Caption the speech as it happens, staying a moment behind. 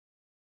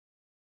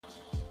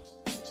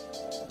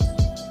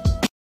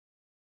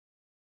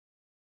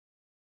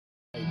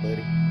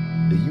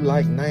you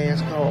like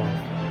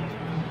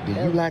NASCAR? Do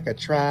you like a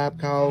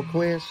Tribe Called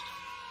Quest?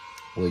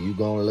 Well, you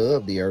gonna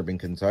love the Urban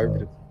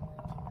Conservative.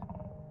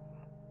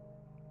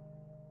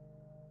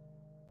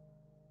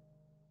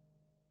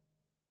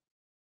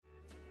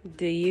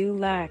 Do you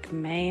like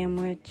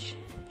manwich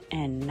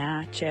and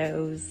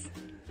nachos?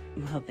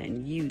 Well,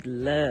 then you'd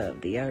love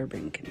the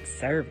Urban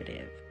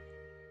Conservative.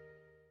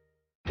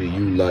 Do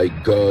you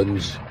like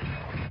guns?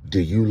 Do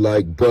you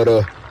like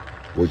butter?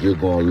 Well, you're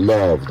gonna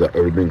love the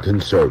Urban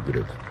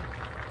Conservative.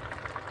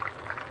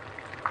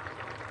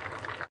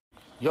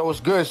 Yo,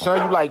 what's good,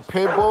 son? You like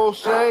pit bulls,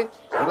 say?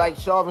 You like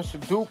solving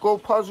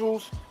Sudoku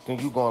puzzles? Then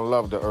you gonna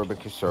love the Urban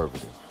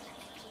Conservative.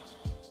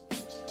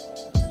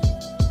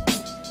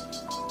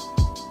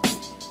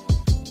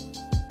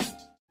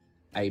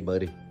 Hey,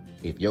 buddy,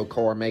 if your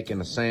car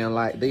making a sound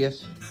like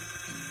this,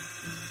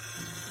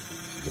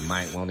 you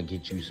might want to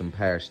get you some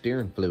power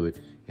steering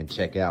fluid and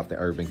check out the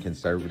Urban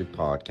Conservative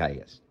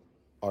podcast.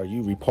 Are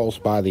you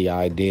repulsed by the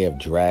idea of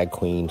drag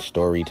queen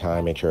story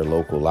time at your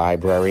local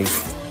library,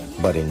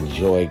 but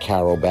enjoy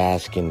Carol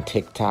Baskin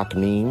TikTok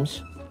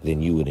memes?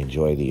 Then you would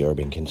enjoy the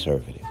Urban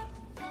Conservative.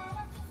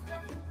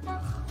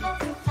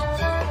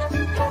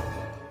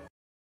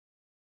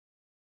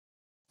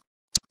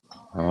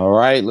 All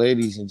right,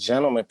 ladies and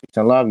gentlemen, peace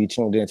and love. You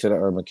tuned into the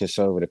Urban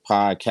Conservative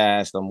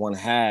podcast. I'm one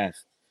half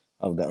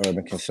of the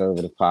Urban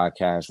Conservative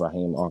podcast,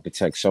 Raheem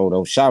Architect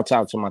Soto. Shout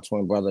out to my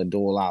twin brother,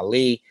 Abdul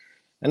Ali,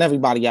 and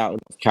everybody out in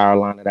North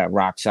Carolina that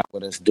rocks out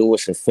with us. Do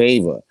us a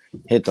favor.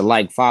 Hit the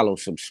like, follow,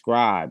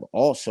 subscribe.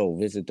 Also,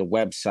 visit the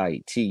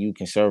website,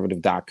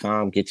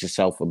 tuconservative.com. Get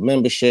yourself a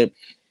membership.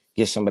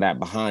 Get some of that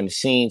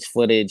behind-the-scenes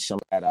footage, some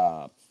of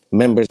that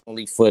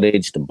members-only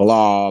footage, the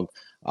blog,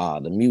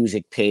 the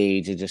music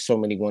page. There's just so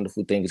many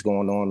wonderful things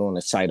going on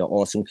the site. An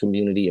awesome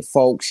community of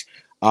folks.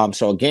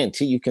 So again,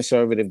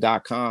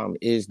 tuconservative.com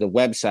is the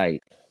website.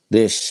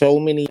 There's so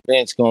many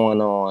events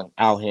going on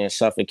out here in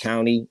Suffolk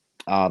County.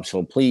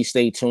 So please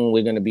stay tuned.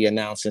 We're going to be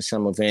announcing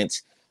some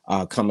events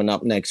coming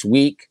up next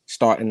week.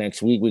 Starting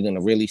next week, we're going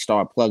to really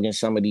start plugging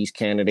some of these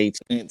candidates'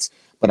 events.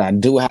 But I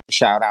do have to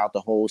shout out the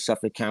whole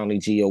Suffolk County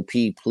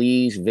GOP.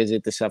 Please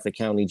visit the Suffolk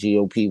County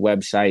GOP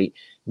website.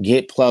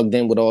 Get plugged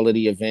in with all of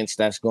the events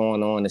that's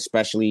going on,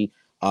 especially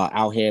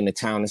out here in the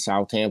town of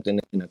Southampton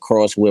and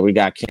across where we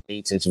got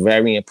candidates. It's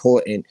very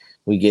important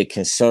we get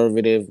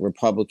conservative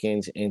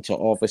Republicans into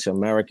office,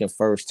 American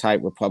first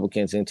type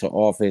Republicans into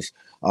office,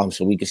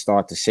 so we can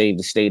start to save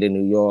the state of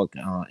New York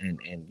and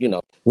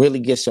really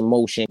get some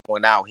motion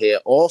going out here.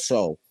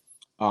 Also,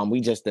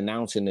 we just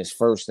announcing this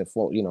first and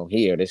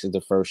here. This is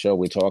the first show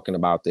we're talking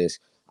about this.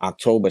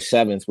 October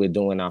 7th, we're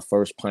doing our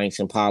first Pints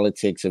and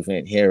Politics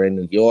event here in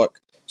New York.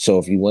 So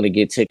if you want to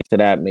get tickets to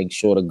that, make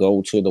sure to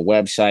go to the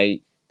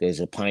website. There's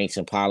a Pints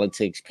and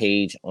Politics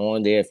page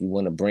on there. If you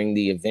want to bring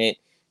the event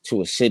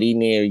to a city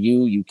near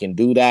you, you can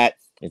do that.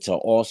 It's an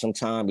awesome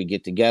time. We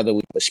get together.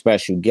 We have a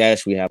special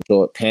guest. We have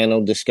a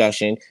panel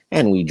discussion,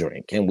 and we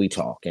drink and we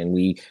talk and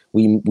we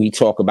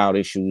talk about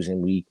issues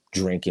and we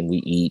drink and we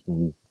eat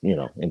and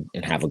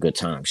and have a good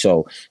time.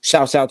 So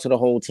shouts out to the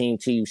whole team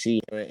TUC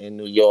in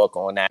New York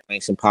on that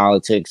Pints and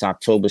Politics,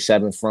 October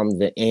 7th from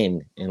the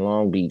Inn in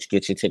Long Beach.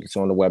 Get your tickets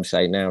on the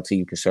website now,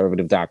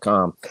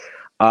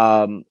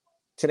 tuconservative.com.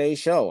 Today's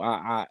show,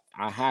 I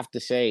have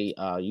to say,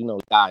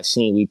 guys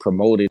seen we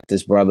promoted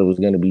this brother was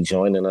going to be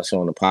joining us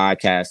on the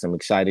podcast. I'm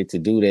excited to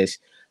do this.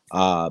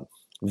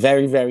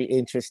 Very, very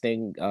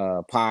interesting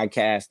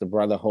podcast. The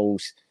brother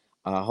host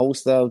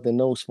of the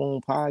No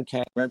Spoon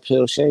podcast, Red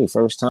Pill Shay.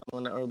 First time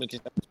on the Urban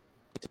Conservative.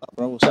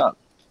 Bro, what's up?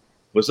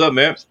 What's up,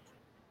 man?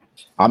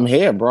 I'm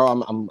here,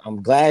 bro.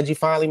 I'm glad you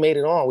finally made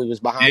it on. We was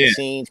behind the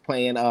scenes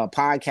playing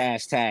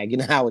podcast tag. You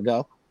know how it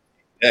go.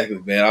 Exactly,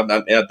 man.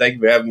 I thank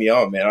you for having me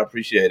on, man. I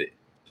appreciate it.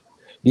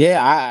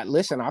 Yeah, I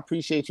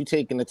appreciate you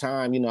taking the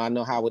time. I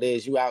know how it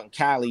is. You out in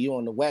Cali, you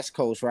on the West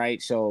Coast,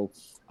 right? So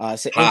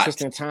it's an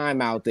interesting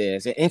time out there.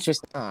 It's an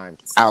interesting time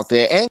out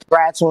there. And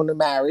congrats on the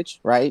marriage,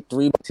 right?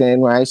 3 months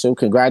in, right? So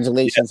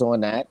congratulations on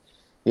that.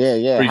 Yeah.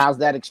 Appreciate How's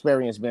that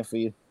experience been for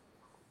you?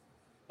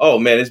 Oh,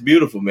 man, it's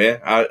beautiful,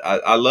 man.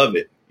 I love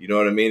it. You know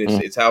what I mean?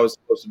 It's how it's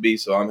supposed to be,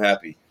 so I'm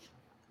happy.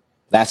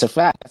 That's a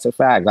fact.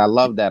 I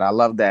love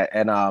that.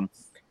 And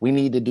we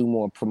need to do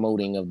more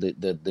promoting of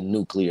the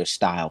nuclear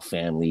style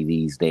family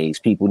these days.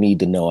 People need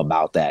to know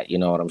about that. You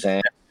know what I'm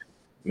saying?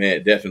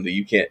 Man, definitely.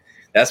 You can't.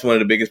 That's one of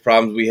the biggest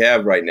problems we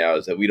have right now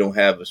is that we don't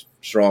have a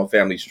strong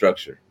family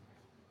structure.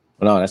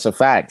 No, that's a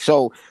fact.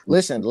 So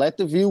listen, let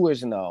the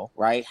viewers know,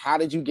 right? How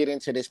did you get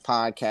into this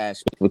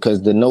podcast?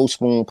 Because the No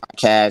Spoon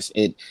podcast,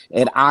 it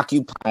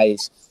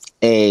occupies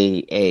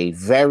a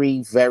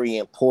very, very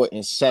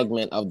important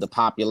segment of the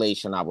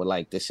population, I would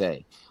like to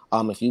say.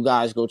 If you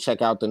guys go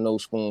check out the No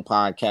Spoon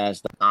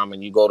podcast,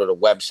 and you go to the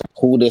website,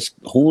 who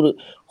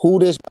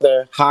this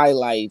brother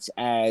highlights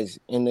as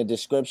in the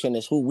description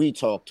is who we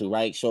talk to,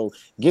 right? So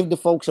give the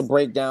folks a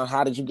breakdown.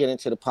 How did you get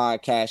into the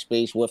podcast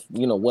space? What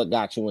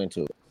got you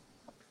into it?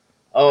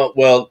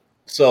 Well,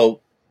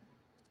 so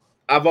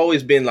I've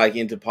always been like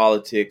into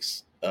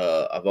politics.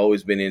 I've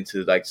always been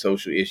into like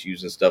social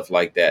issues and stuff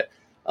like that.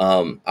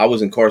 I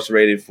was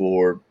incarcerated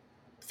for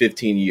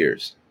 15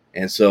 years.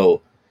 And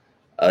so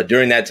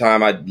during that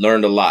time, I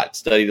learned a lot,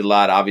 studied a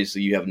lot.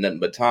 Obviously, you have nothing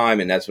but time.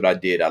 And that's what I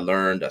did. I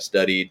learned, I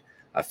studied,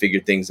 I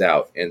figured things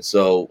out. And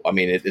so, I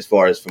mean, as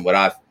far as from what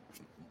I've,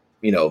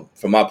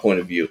 from my point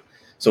of view.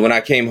 So when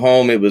I came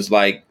home, it was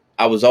like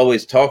I was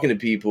always talking to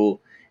people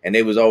and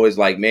they was always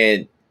like,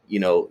 man, you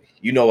know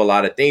a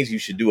lot of things. You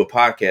should do a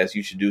podcast.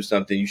 You should do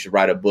something. You should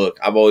write a book.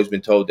 I've always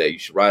been told that you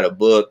should write a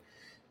book,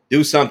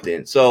 do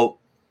something. So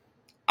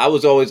I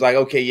was always like,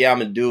 okay, yeah, I'm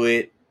going to do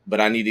it, but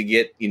I need to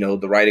get,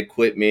 the right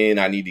equipment.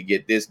 I need to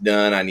get this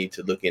done. I need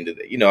to look into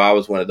that. I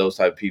was one of those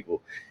type of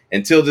people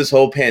until this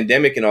whole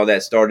pandemic and all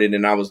that started.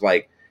 And I was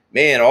like,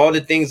 man, all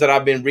the things that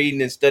I've been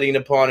reading and studying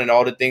upon and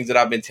all the things that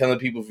I've been telling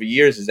people for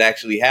years is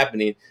actually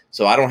happening.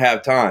 So I don't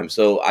have time.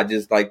 So I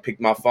just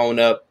picked my phone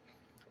up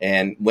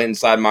and went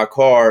inside my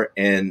car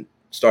and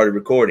started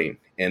recording.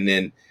 And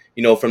then,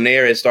 from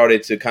there, it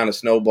started to kind of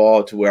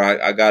snowball to where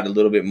I got a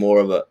little bit more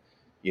of a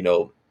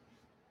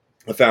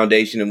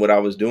foundation in what I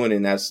was doing.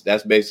 And that's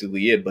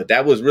basically it. But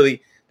that was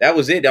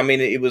it. I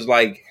mean, it was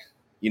like,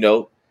 it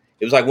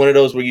was like one of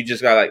those where you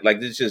just got like,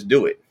 let's just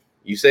do it.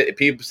 You said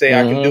people say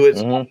I can do it.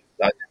 So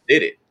I just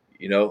did it,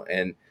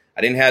 and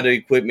I didn't have the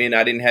equipment.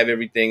 I didn't have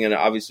everything. And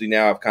obviously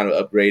now I've kind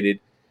of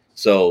upgraded.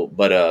 So,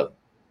 but,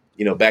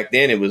 back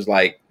then it was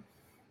like,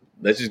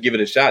 let's just give it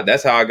a shot.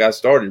 That's how I got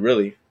started,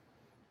 really.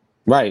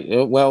 Right.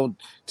 Well,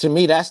 to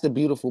me, that's the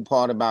beautiful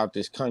part about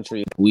this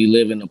country. We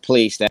live in a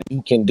place that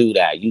you can do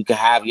that. You can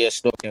have your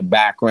story, your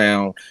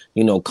background,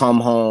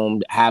 come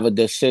home, have a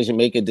decision,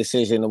 make a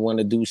decision to want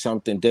to do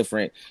something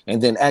different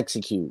and then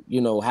execute,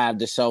 have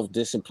the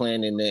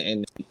self-discipline and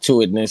the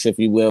to-itness, if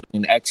you will,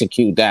 and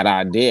execute that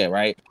idea.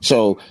 Right.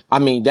 So, I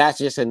mean, that's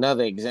just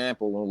another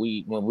example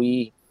when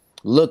we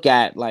look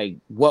at like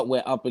what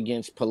we're up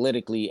against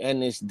politically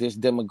and this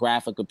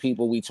demographic of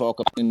people we talk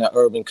about in the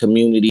urban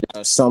community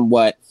are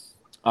somewhat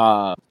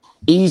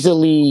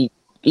easily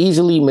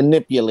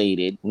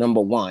manipulated,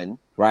 number one,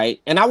 right?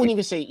 And I wouldn't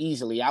even say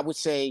easily. I would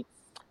say,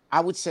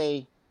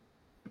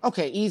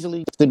 okay,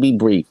 easily to be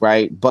brief,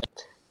 right? But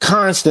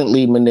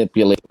constantly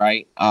manipulate,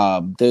 right?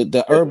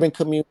 The urban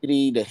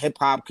community, the hip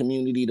hop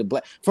community, the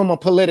black, from a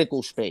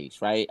political space,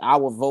 right?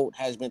 Our vote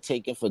has been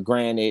taken for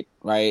granted,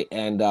 right?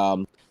 And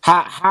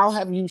how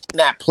have you seen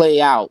that play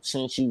out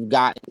since you've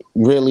got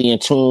really in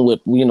tune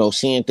with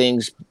seeing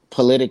things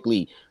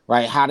politically,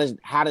 right? How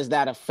does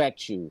that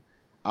affect you?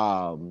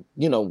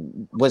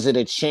 Was it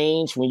a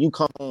change when you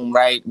come home,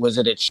 right? Was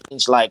it a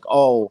change like,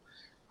 oh,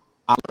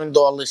 I learned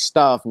all this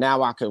stuff.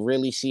 Now I could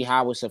really see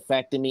how it's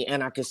affecting me,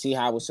 and I could see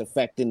how it's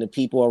affecting the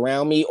people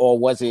around me. Or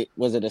was it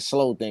a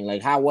slow thing?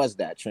 Like, how was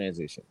that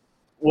transition?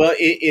 Well,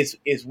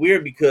 it's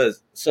weird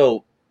because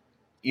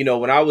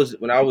when I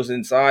was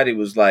inside, it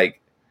was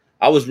like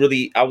I was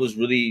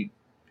really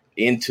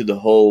into the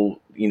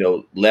whole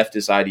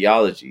leftist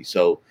ideology.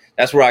 So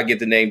that's where I get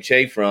the name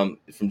Che from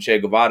Che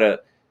Guevara,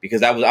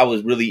 because I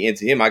was really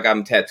into him. I got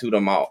him tattooed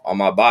on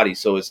my body,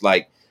 so it's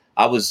like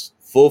I was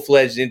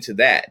full-fledged into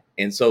that.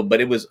 And so,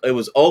 but it was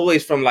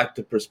always from like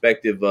the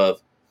perspective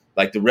of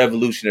like the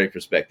revolutionary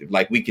perspective.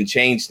 Like, we can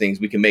change things,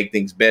 we can make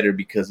things better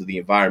because of the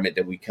environment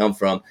that we come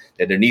from,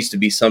 that there needs to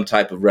be some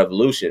type of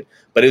revolution.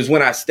 But it was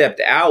when I stepped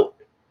out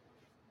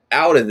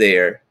of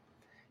there,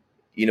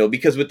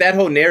 because with that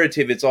whole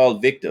narrative, it's all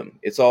victim.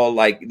 It's all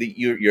like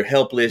you're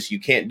helpless, you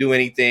can't do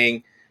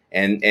anything,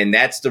 and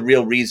that's the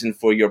real reason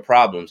for your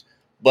problems.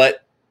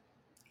 But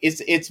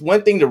it's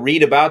one thing to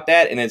read about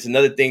that, and it's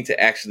another thing to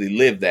actually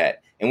live that.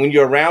 And when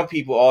you're around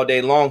people all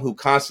day long who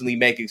constantly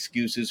make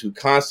excuses, who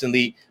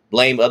constantly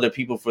blame other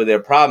people for their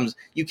problems,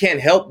 you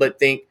can't help but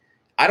think,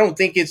 I don't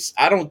think it's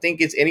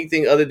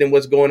anything other than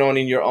what's going on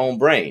in your own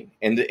brain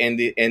and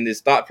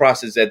this thought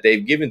process that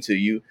they've given to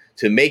you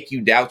to make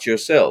you doubt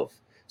yourself.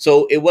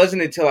 So it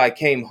wasn't until I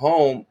came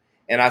home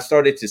and I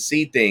started to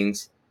see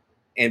things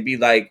and be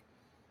like,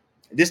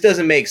 this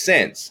doesn't make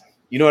sense.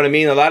 You know what I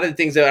mean? A lot of the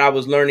things that I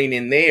was learning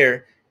in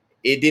there,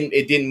 it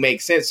didn't make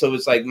sense. So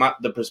it's like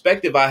the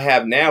perspective I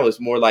have now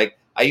is more like,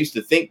 I used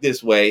to think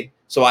this way,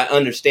 so I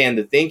understand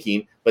the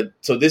thinking, but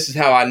so this is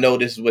how I know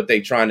this is what they're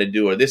trying to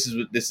do, or this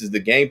is the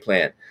game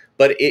plan.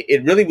 But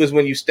it really was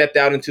when you stepped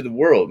out into the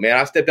world, man.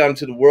 I stepped out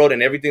into the world,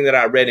 and everything that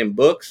I read in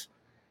books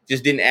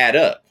just didn't add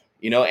up,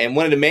 And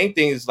one of the main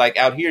things, like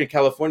out here in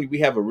California, we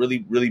have a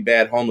really, really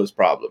bad homeless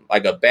problem,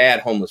 like a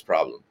bad homeless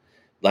problem.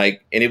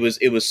 Like, and it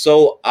was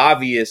so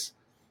obvious.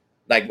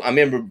 Like, I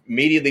remember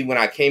immediately when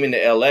I came into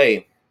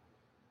LA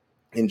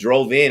and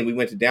drove in, we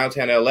went to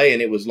downtown LA,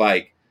 and it was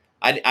like,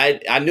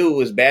 I knew it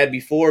was bad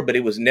before, but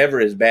it was never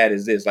as bad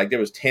as this. Like, there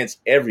was tents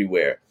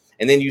everywhere.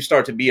 And then you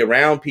start to be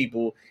around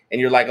people, and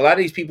you're like, a lot of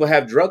these people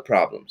have drug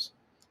problems.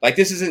 Like,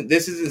 this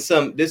isn't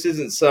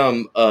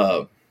some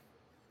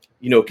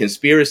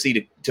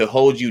conspiracy to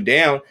hold you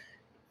down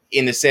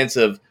in the sense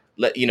of,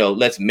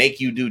 let's make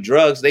you do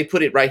drugs. They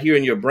put it right here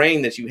in your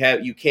brain that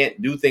you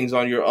can't do things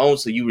on your own,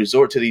 so you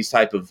resort to these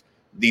type of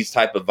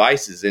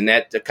vices, and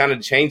that kind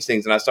of changed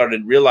things. And I started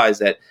to realize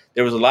that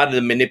there was a lot of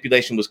the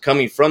manipulation was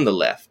coming from the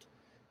left.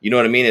 You know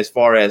what I mean? As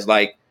far as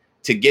like,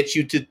 to get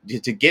you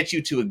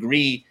to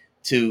agree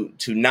to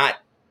not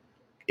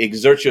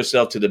exert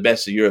yourself to the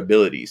best of your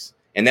abilities.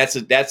 And that's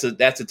a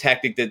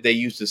tactic that they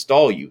use to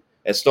stall you.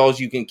 As stalls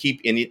you can keep,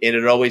 and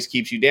it always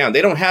keeps you down.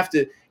 They don't have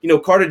to,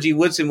 Carter G.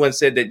 Woodson once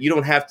said that you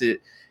don't have to,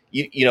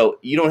 you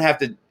don't have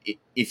to,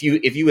 if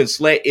you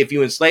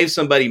enslave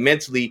somebody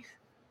mentally,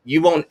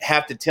 you won't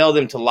have to tell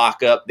them to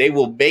lock up. They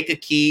will make a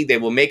key, they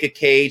will make a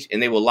cage, and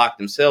they will lock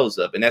themselves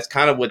up. And that's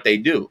kind of what they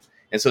do.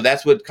 And so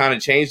that's what kind of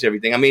changed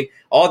everything. I mean,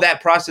 all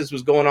that process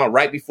was going on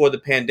right before the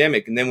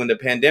pandemic. And then when the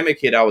pandemic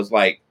hit, I was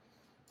like,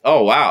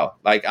 oh, wow,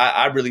 like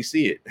I really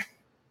see it.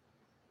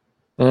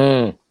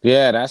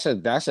 Yeah, that's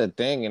a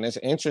thing. And it's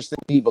interesting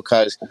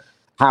because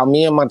how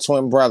me and my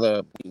twin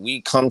brother,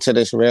 we come to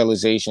this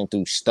realization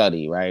through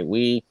study, right?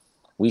 We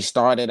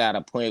started at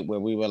a point where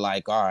we were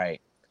like, all right,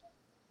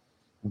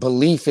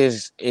 belief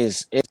is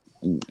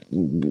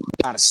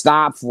gotta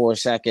stop for a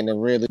second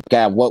and really look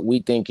at what we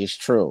think is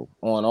true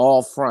on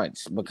all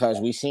fronts, because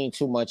we've seen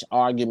too much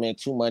argument,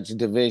 too much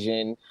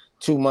division,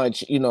 too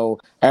much,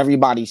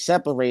 everybody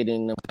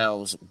separating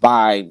themselves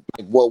by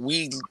like,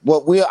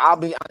 I'll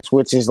be honest,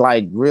 which is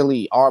like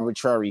really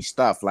arbitrary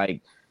stuff.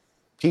 Like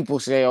people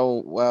say,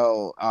 oh,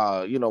 well,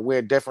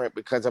 we're different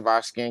because of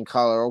our skin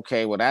color.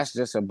 Okay, well, that's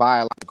just a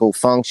biological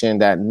function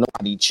that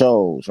nobody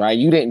chose, right?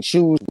 You didn't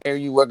choose where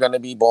you were going to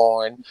be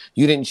born.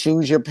 You didn't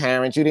choose your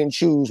parents. You didn't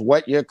choose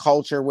what your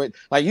culture would,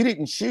 like, you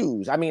didn't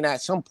choose. I mean,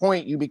 at some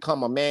point you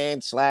become a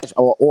man /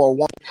 or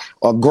one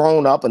or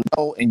grown up and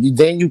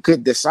then you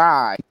could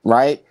decide,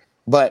 right?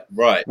 But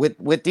right.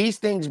 with these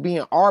things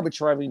being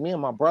arbitrary, me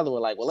and my brother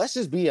were like, well, let's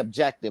just be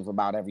objective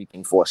about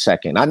everything for a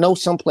second. I know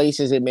some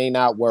places it may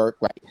not work,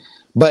 right?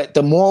 But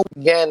the more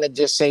we began to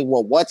just say,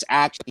 well, what's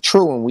actually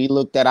true, and we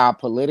looked at our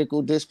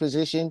political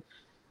disposition,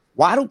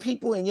 why do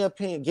people, in your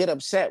opinion, get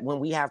upset when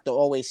we have to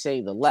always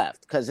say the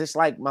left? Because it's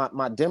like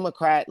my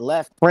Democrat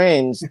left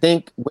friends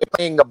think we're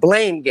playing a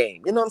blame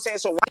game. You know what I'm saying?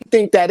 So why do you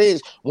think that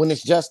is when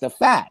it's just a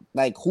fact?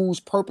 Like, who's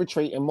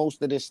perpetrating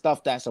most of this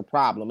stuff that's a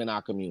problem in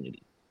our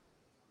community?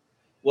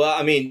 Well,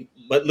 I mean,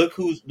 but look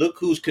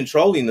who's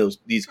controlling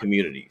these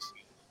communities.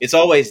 It's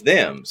always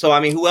them. So I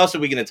mean, who else are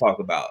we going to talk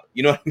about?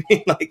 You know what I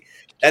mean? Like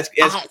that's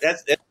it's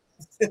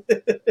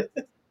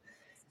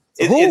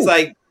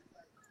like,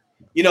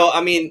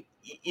 I mean,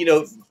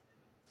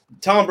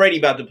 Tom Brady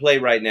about to play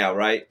right now,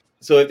 right?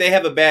 So if they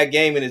have a bad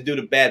game and it's due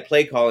to bad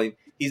play calling,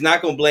 he's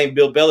not going to blame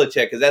Bill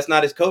Belichick because that's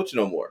not his coach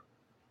no more.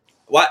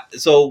 Why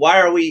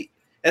are we?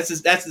 That's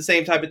the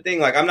same type of thing.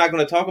 Like, I'm not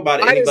going to talk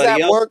about anybody else. Why does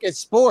that work in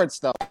sports,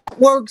 though? It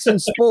works in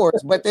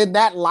sports, but then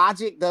that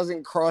logic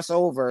doesn't cross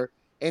over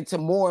into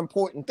more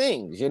important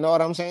things. You know what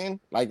I'm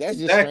saying? Like, that's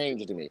just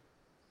strange to me.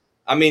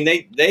 I mean,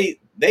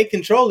 they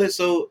control it.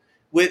 So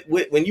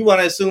when you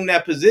want to assume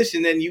that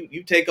position, then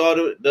you take all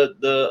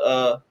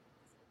the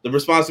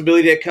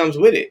responsibility that comes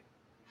with it.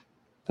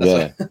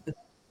 That's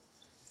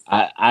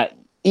I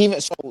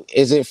even so,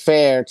 is it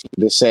fair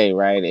to say,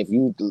 right? If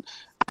you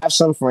have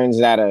some friends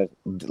that are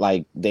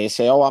like, they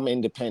say, oh, I'm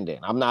independent.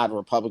 I'm not a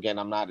Republican.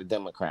 I'm not a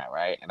Democrat,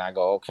 right? And I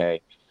go,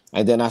 okay.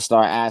 And then I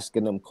start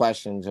asking them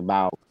questions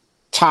about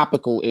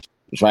topical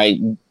issues, right?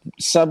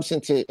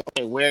 Substantive,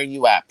 okay, where are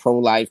you at?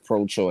 Pro-life,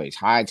 pro-choice,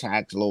 high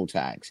tax, low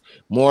tax,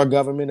 more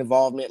government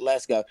involvement,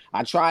 less government.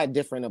 I try a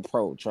different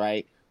approach,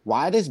 right?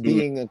 Why does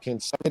being a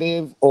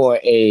conservative or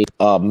a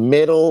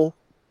middle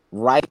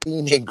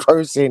right-leaning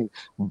person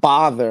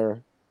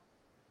bother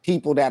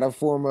people that are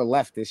former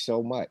leftists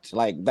so much?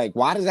 Like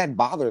why does that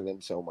bother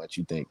them so much,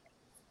 you think?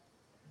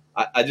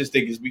 I just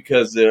think it's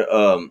because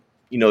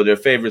their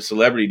favorite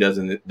celebrity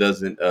doesn't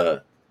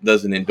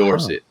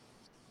endorse it.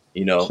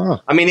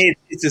 I mean,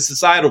 it's a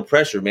societal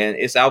pressure, man.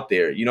 It's out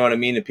there. You know what I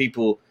mean? And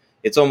people,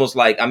 it's almost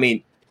like, I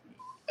mean,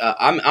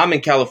 I'm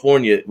in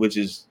California, which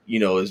is,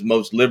 as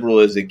most liberal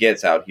as it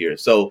gets out here.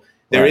 So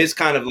there is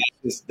kind of like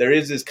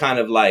this kind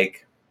of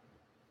like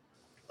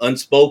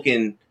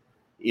unspoken,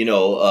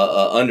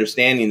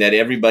 understanding that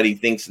everybody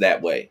thinks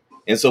that way.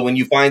 And so when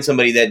you find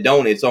somebody that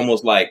don't, it's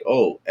almost like,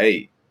 oh,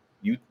 hey,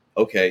 you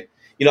okay?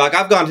 Like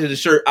I've gone to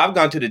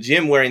the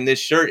gym wearing this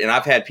shirt, and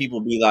I've had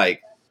people be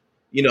like,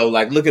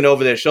 like looking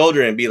over their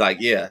shoulder and be like,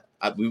 yeah,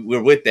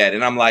 we're with that.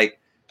 And I'm like,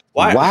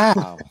 why?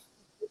 Wow.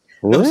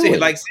 Really?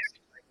 Like,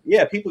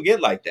 yeah, people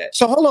get like that.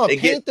 So hold on,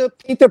 paint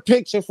the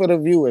picture for the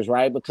viewers,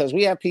 right? Because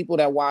we have people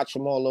that watch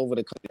from all over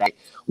the country. Right?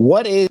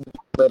 What is the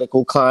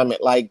political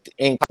climate like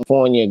in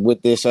California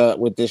with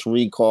this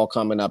recall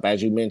coming up,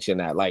 as you mentioned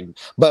that? Like,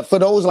 but for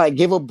those, like,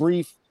 give a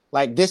brief,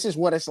 like, this is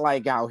what it's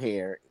like out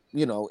here,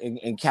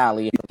 in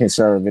Cali,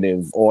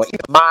 conservative or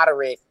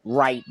moderate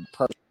right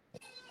person.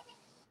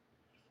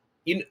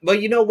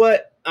 But you know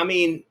what? I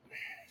mean,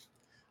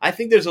 I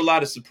think there's a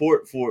lot of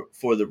support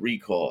for the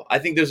recall. I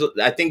think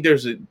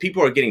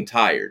people are getting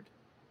tired.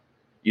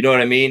 You know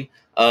what I mean?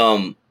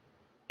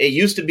 It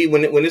used to be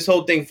when this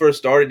whole thing first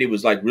started, it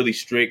was like really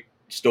strict.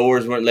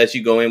 Stores wouldn't let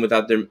you go in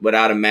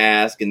without a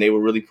mask, and they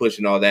were really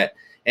pushing all that.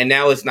 And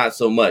now it's not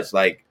so much.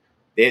 Like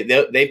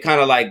they've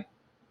kind of like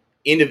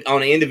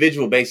on an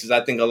individual basis,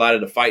 I think a lot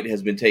of the fight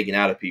has been taken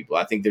out of people.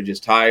 I think they're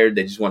just tired.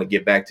 They just want to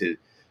get back to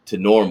to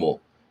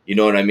normal. You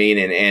know what I mean?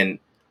 And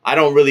I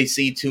don't really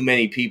see too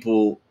many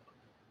people,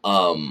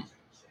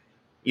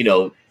 you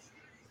know,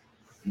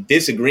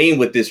 disagreeing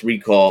with this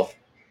recall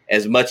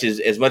as much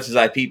as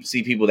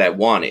see people that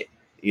want it.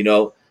 You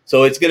know,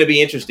 so it's going to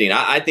be interesting.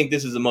 I think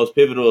this is the most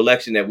pivotal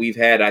election that we've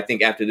had. I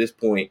think after this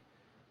point,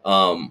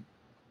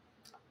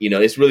 you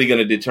know, it's really going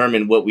to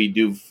determine what we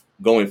do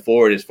going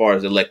forward as far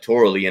as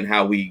electorally and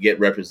how we get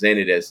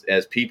represented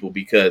as people.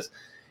 Because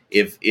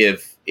if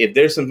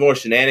there's some more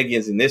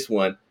shenanigans in this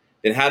one,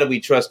 then how do we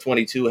trust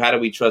 22? How do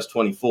we trust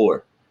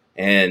 24?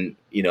 And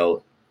you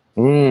know,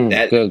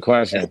 good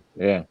question.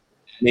 Yeah.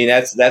 I mean,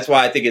 that's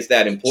why I think it's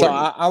that important. So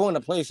I want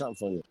to play something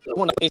for you. I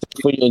want to play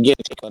something for you and get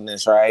a take on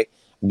this, right?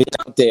 Be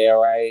out there,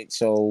 right?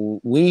 So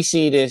we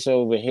see this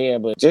over here,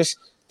 but just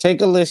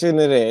take a listen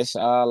to this.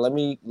 Let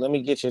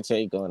me get your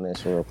take on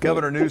this real quick.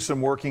 Governor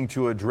Newsom working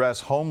to address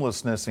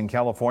homelessness in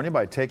California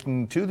by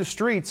taking to the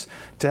streets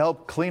to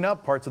help clean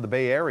up parts of the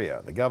Bay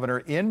Area. The governor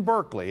in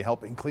Berkeley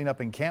helping clean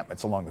up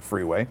encampments along the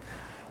freeway.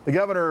 The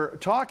governor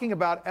talking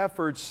about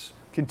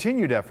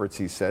continued efforts,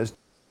 he says,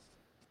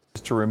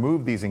 to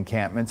remove these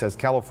encampments as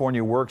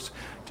California works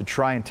to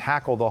try and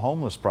tackle the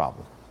homeless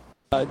problem.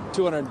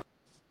 200.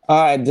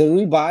 All right, did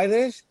we buy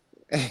this?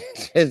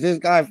 Is this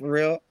guy for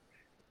real?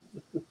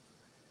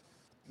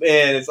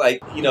 Man, it's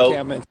like, you know,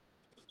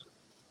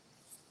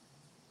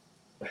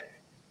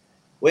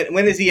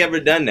 when has he ever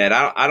done that?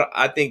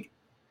 I think,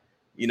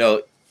 you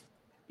know,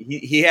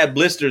 he had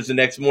blisters the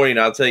next morning.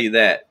 I'll tell you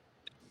that,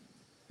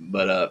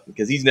 but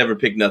because he's never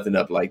picked nothing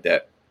up like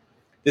that.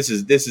 This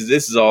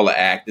is all an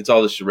act. It's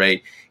all a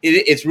charade.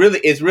 It's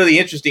really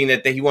interesting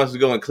that he wants to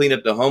go and clean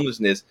up the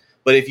homelessness.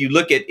 But if you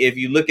look at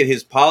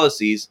his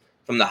policies,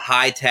 from the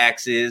high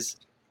taxes,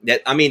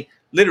 that I mean,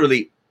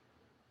 literally,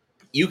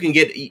 you can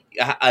get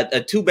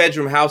a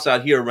 2-bedroom house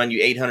out here run you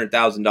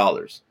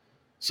 $800,000.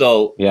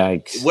 So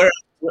yikes.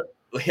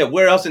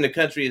 Where else in the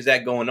country is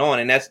that going on?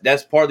 And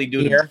that's partly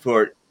due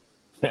to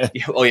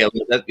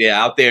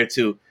out there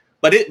too.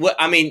 But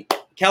I mean,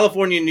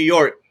 California and New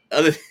York.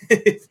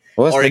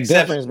 What's the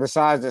difference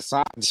besides the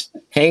size?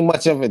 Ain't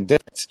much of a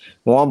difference.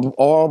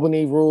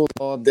 Albany rules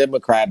all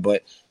Democrat,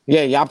 but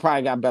yeah, y'all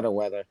probably got better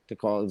weather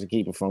to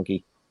keep it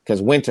funky. Because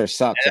winter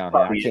sucks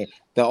out here.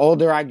 The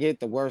older I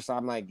get, the worse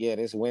I'm like, yeah,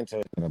 this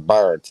winter the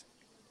birds.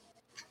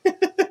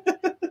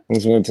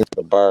 This winter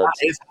the birds.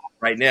 It's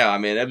right now. I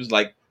mean, that was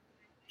like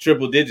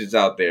triple digits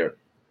out there.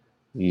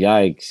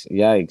 Yikes.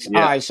 Yeah.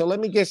 All right, so let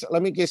me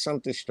get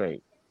something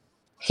straight.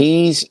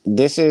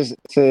 This is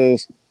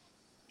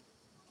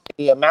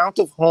the amount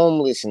of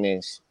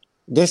homelessness.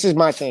 This is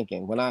my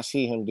thinking when I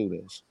see him do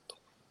this.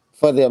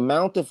 For the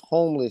amount of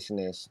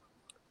homelessness,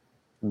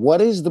 what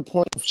is the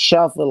point of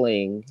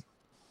shuffling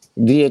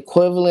the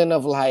equivalent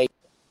of like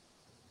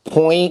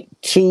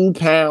 0.2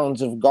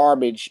 pounds of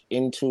garbage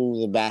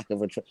into the back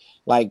of a truck?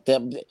 Like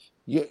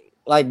you're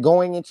like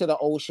going into the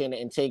ocean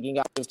and taking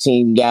out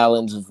 15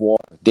 gallons of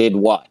water did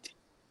what?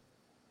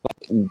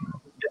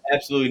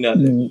 Absolutely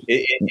nothing.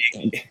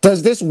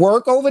 Does this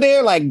work over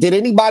there? Like, did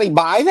anybody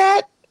buy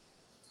that?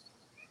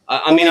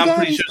 I mean, I'm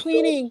pretty sure.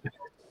 Cleaning.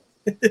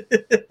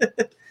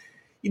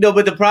 You know,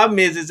 but the problem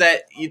is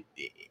that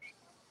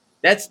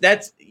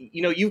that's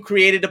you know, you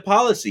created the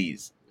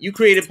policies. You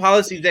created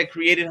policies that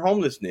created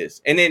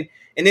homelessness, and then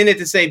at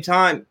the same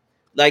time,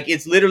 like,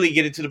 it's literally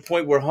getting to the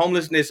point where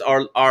homelessness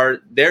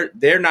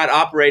they're not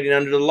operating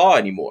under the law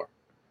anymore.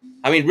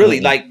 I mean,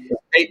 really, like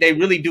they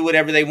really do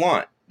whatever they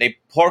want. They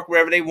park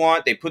wherever they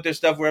want. They put their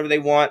stuff wherever they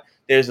want.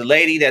 There's a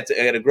lady that's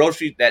at a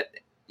grocery that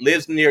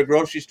lives near a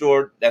grocery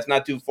store that's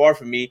not too far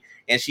from me,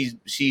 and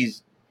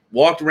she's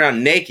walked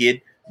around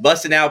naked,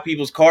 busting out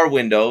people's car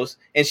windows,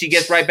 and she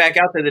gets right back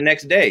out there the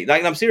next day.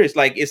 Like, I'm serious.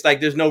 Like, it's like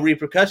there's no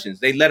repercussions.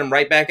 They let them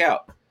right back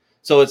out.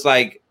 So it's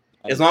like,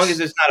 as long as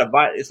it's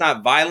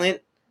not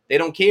violent, they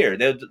don't care.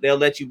 They'll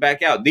let you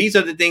back out. These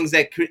are the things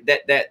that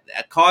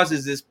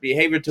causes this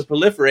behavior to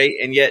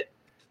proliferate, and yet,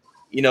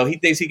 you know, he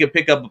thinks he could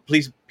pick up a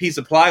piece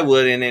of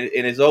plywood and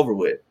it's over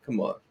with.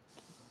 Come on.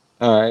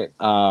 All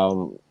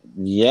right.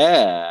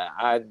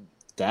 Yeah,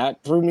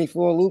 that threw me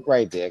for a loop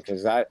right there,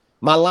 because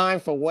my line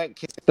for what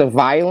gets the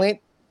violent,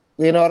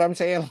 you know what I'm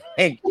saying?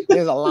 Like,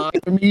 there's a line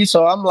for me,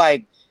 so I'm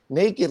like,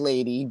 naked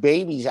lady,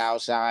 babies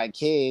outside,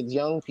 kids,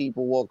 young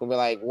people walking,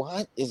 like,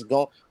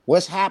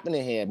 what's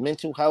happening here?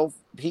 Mental health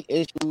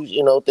issues,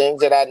 you know,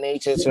 things of that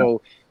nature.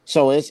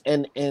 So it's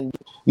and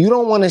you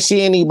don't want to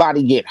see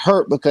anybody get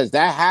hurt, because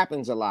that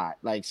happens a lot.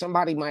 Like,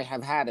 somebody might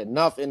have had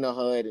enough in the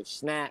hood of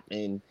snap,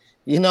 and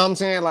you know what I'm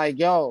saying? Like,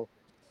 yo,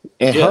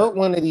 hurt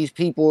one of these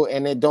people,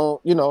 and it don't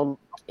even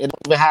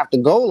have to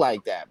go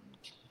like that.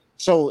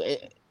 So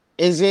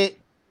is it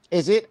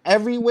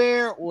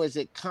everywhere, or is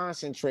it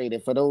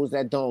concentrated for those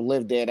that don't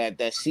live there,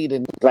 that see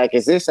the, like,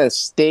 is this a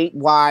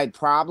statewide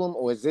problem,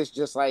 or is this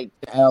just like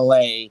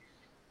LA,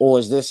 or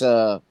is this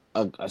a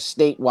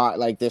statewide,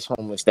 like, this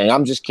homeless thing?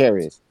 I'm just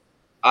curious.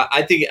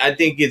 I think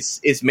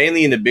it's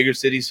mainly in the bigger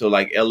cities, so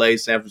like LA,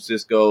 San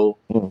Francisco,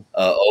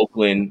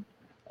 Oakland,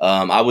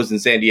 I was in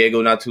San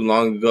Diego not too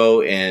long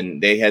ago,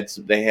 and they had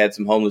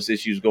some homeless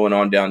issues going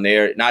on down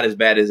there. Not as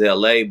bad as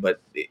LA,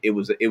 but it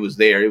was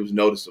there. It was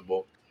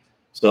noticeable.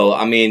 So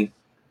I mean,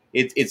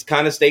 it's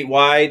kind of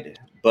statewide,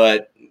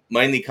 but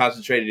mainly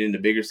concentrated in the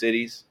bigger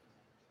cities.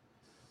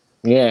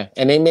 Yeah,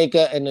 and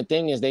and the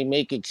thing is, they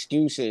make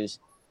excuses,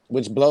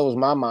 which blows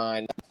my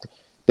mind.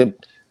 The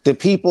the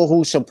people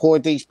who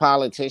support these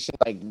politicians,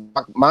 like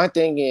my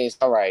thing is,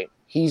 all right,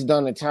 he's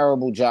done a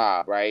terrible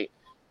job, right?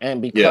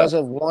 And Yeah, because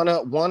of one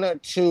or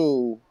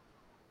two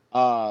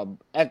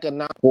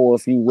economic, or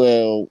if you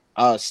will,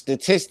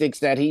 statistics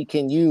that he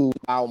can use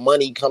about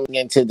money coming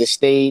into the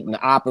state and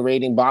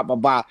operating, blah blah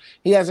blah.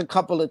 He has a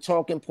couple of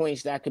talking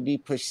points that could be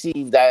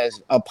perceived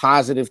as a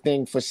positive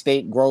thing for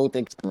state growth,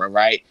 etc.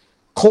 Right?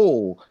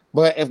 Cool.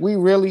 But if we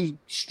really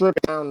strip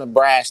down the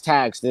brass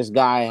tacks, this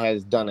guy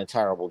has done a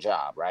terrible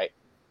job, right?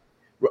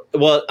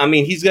 well, I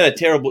mean, he's done a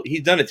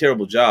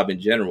terrible job in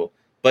general.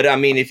 But I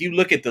mean, if you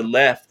look at the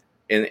left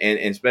and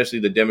especially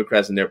the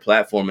Democrats and their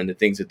platform and the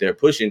things that they're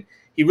pushing,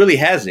 he really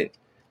hasn't.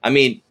 I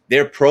mean,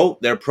 they're pro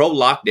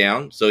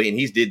lockdown, so and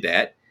he's did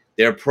that.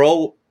 They're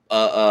pro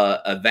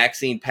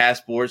vaccine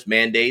passports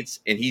mandates,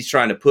 and he's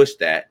trying to push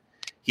that.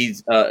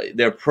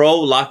 They're pro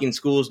locking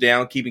schools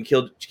down, keeping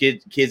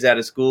kids out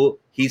of school.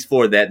 He's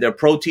for that. They're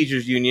pro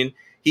teachers union.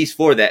 He's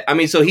for that. I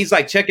mean, so he's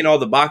like checking all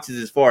the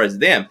boxes as far as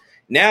them.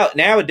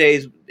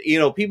 Nowadays,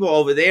 people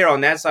over there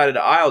on that side of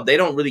the aisle, they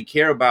don't really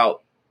care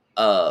about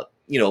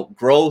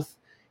growth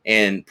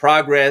and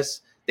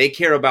progress. They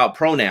care about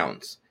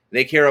pronouns.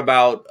 They care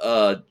about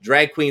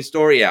drag queen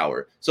story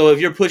hour. So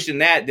if you're pushing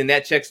that, then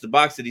that checks the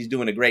box that he's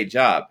doing a great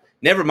job.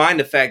 Never mind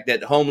the fact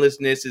that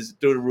homelessness is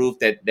through the roof,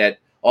 that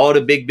all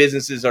the big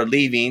businesses are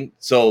leaving.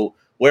 So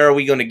where are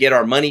we going to get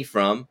our money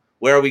from?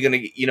 Where are we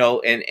going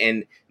to,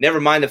 and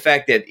never mind the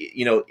fact that,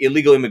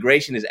 illegal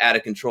immigration is out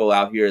of control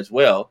out here as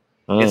well.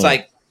 It's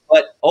like,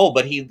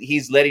 but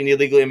he's letting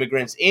illegal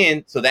immigrants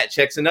in. So that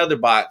checks another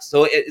box.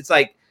 So it's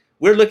like,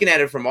 we're looking at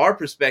it from our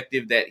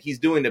perspective that he's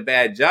doing a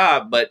bad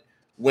job. But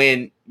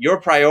when your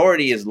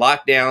priority is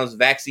lockdowns,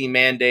 vaccine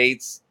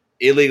mandates,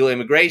 illegal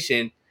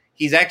immigration,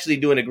 he's actually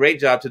doing a great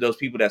job to those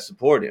people that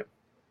support him.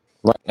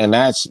 Right. And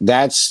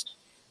that's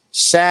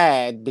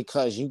sad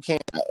because you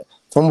can't,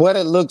 from what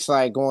it looks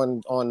like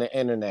on the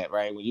internet,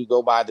 right? When you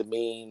go by the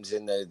memes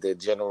and the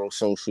general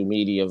social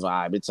media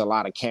vibe, it's a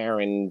lot of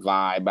Karen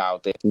vibe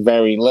out there.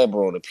 Very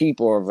liberal. The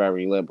people are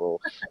very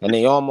liberal. And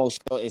they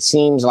almost, it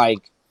seems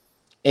like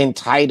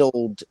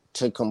entitled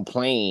to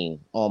complain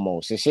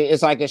almost.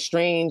 It's like a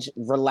strange,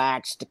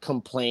 relaxed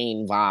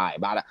complain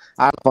vibe.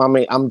 I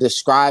mean, I'm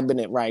describing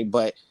it right,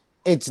 but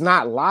it's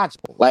not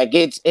logical. Like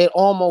it's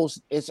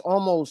almost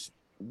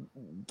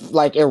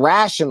like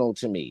irrational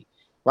to me,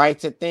 right?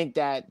 To think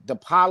that the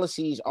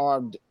policies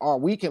are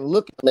we can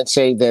look at them and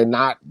say they're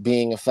not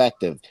being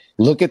effective.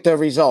 Look at the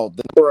result.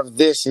 The number of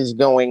this is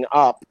going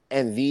up,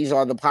 and these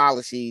are the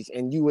policies.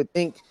 And you would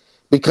think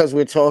because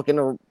we're talking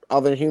to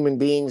other human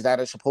beings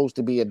that are supposed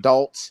to be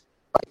adults,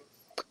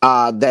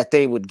 that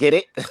they would get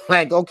it.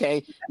 Like,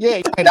 okay,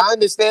 yeah, I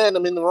understand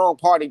I'm in the wrong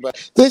party,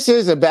 but this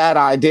is a bad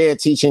idea,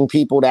 teaching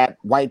people that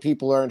white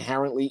people are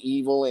inherently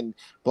evil and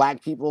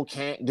black people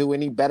can't do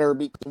any better.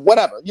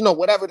 Whatever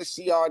the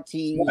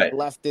CRT Right.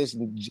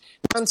 leftist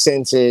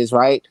nonsense is,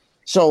 right?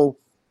 So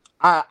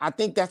I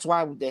think that's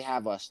why they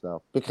have us,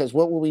 though, because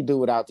what would we do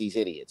without these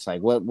idiots?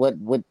 Like, what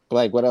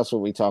else would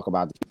we talk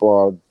about?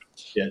 People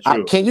Yeah, are,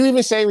 true. can you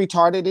even say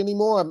retarded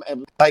anymore?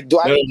 Like, do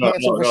I get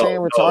canceled for saying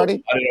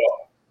retarded? Not at all.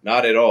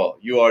 Not at all.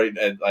 You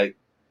already like.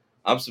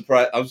 I'm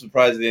surprised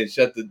they didn't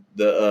shut the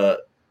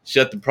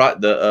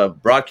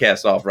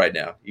broadcast off right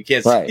now. You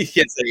can't Right. you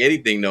can't say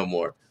anything no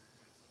more.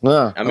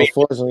 No, I mean,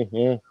 unfortunately,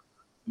 yeah.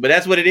 but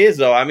that's what it is,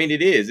 though. I mean,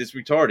 it is. It's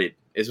retarded.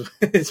 It's what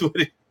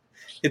it.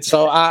 It's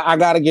So I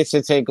got to get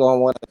your take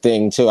on one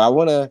thing too. I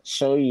want to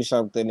show you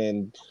something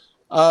and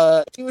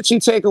see what you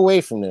take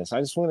away from this.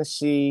 I just want to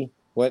see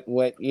what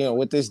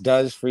this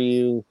does for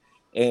you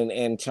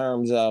in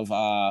terms of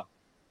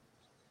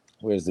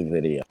where's the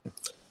video?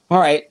 All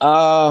right.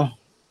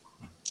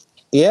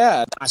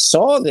 Yeah, I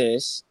saw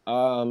this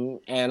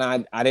and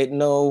I didn't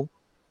know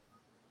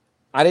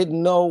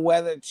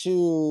whether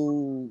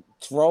to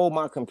throw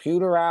my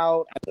computer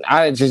out.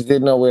 I just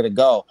didn't know where to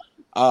go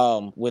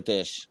with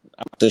this.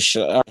 The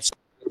show.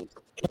 Here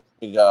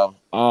we go.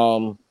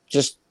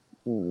 Just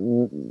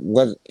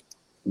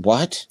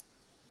what?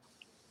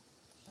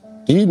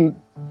 Do you?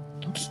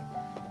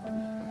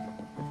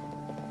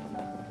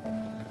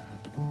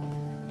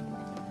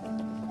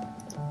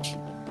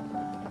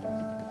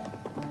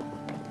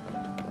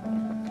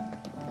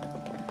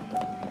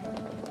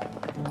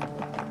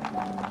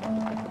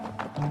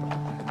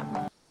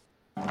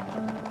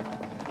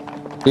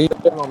 These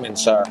are gentlemen,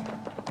 sir.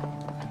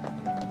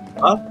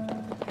 Huh?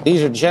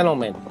 These are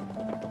gentlemen.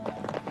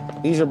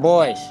 These are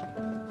boys.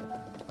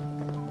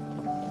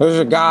 Those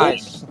are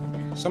guys.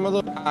 Some of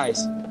those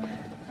guys.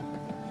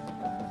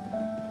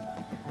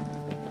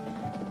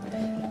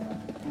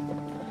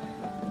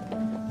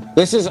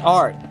 This is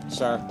art,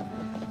 sir.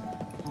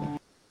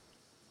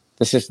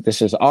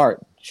 This is art.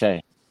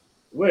 Shay.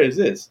 Where is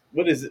this?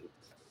 What is it?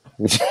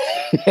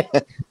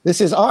 This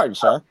is art,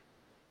 sir.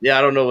 Yeah,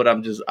 I don't know what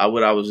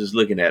what I was just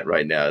looking at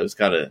right now. It's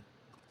kind of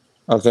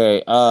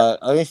Okay,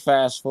 let me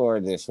fast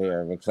forward this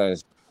here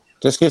because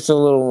this gets a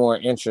little more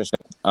interesting.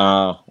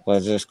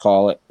 Let's just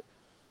call it.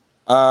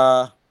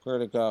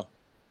 Where'd it go?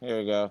 Here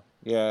we go.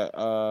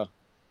 Yeah,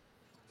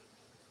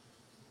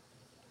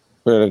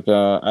 where'd it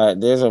go?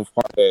 There's a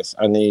part of this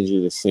I need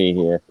you to see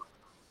here.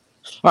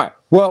 All right.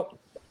 Well,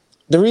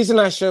 the reason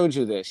I showed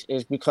you this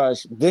is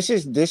because this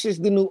is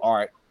the new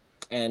art,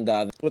 and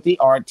that's what the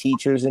art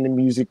teachers and the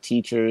music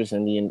teachers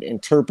and the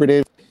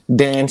interpretive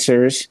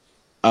dancers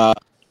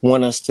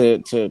want us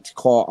to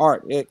call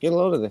art. Get a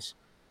load of this.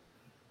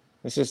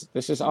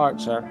 This is art,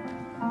 sir.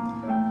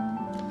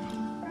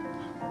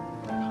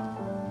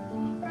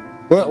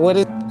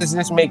 Does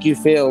this make you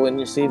feel when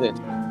you see this?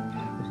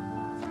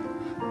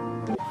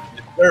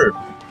 disturbed.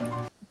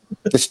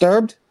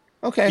 Disturbed?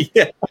 Okay.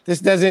 Yeah, This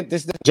doesn't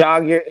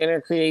jog your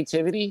inner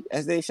creativity,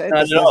 as they say.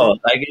 not This at all.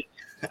 doesn't.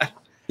 Like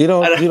You I,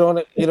 don't don't- you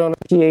don't you don't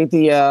appreciate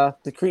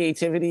the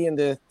creativity and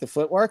the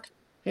footwork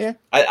here.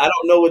 I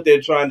don't know what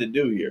they're trying to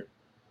do here,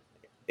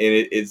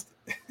 and it's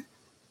Yeah,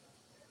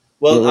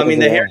 well. I where's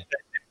mean, it the at? haircut.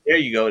 There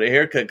you go. The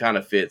haircut kind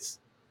of fits.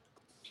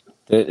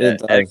 It That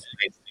does.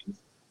 explains things.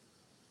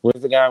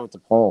 Where's the guy with the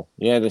pole?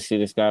 You had to see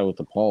this guy with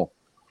the pole.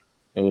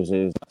 It was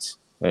nuts.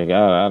 Like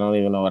I don't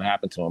even know what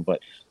happened to him.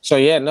 But so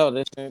yeah, no,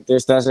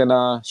 this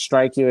doesn't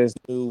strike you as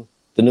the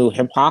new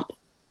hip hop.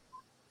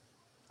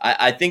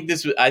 I think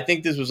this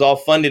was all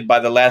funded by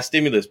the last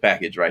stimulus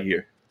package right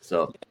here.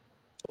 So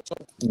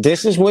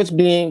This is what's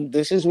being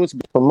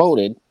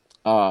promoted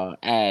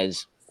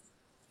as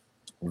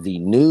the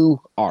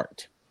new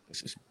art.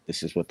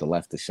 This is what the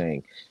left is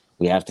saying.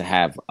 We have to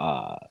have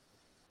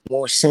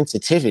more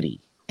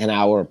sensitivity in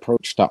our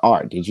approach to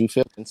art. Did you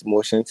feel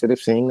more sensitive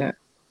seeing that?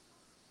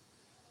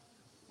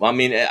 well, I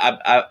mean,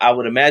 I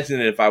would imagine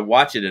that if I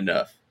watch it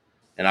enough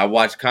and I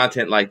watch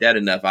content like that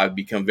enough, I've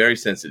become very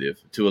sensitive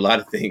to a lot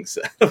of things.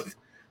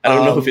 I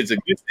don't know if Um, it's a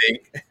good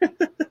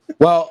thing.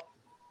 well,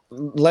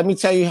 let me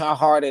tell you how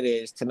hard it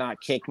is to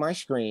not kick my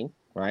screen.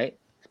 Right?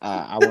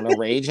 I want to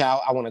rage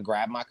out. I want to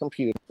grab my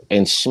computer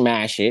and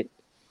smash it,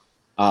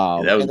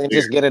 Yeah, that was and then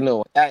just weird. get a new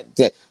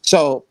one.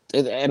 So,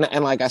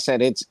 and like I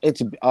said, it's.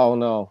 Oh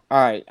no!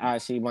 All right, I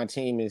see. My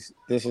team is.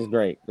 This is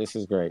great. This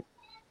is great.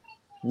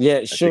 Yeah, I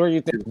think, sure.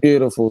 You think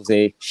beautiful,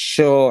 Z?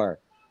 Sure,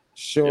 yeah,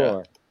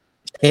 sure.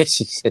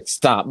 She said,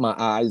 "Stop! My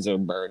eyes are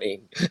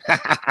burning."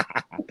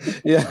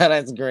 Yeah,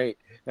 that's great.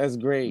 That's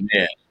great.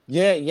 man.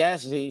 Yeah,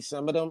 yes, Z.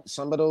 Some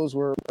of those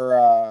were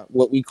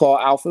what we call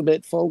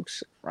alphabet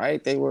folks,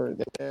 right? They were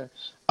there.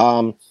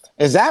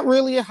 Is that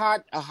really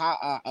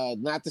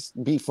not to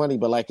be funny,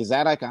 but like, is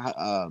that like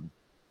a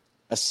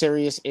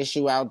serious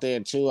issue out there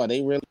too? Are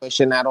they really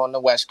pushing that on the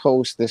West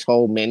Coast? This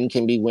whole men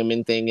can be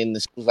women thing in the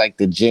schools, like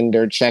the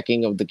gender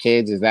checking of the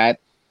kids. Is that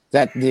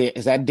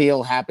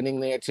deal happening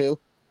there too?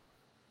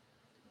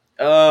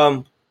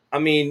 I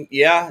mean,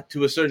 yeah,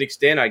 to a certain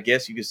extent, I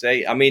guess you could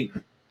say. I mean,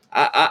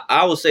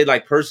 I would say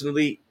like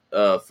personally,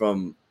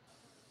 from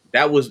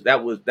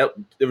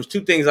that there was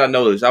two things I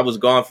noticed. I was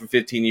gone for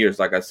 15 years,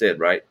 like I said,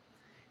 right?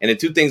 And the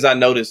two things I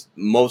noticed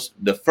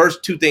the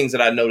first two things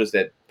that I noticed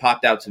that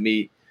popped out to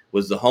me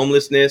was the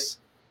homelessness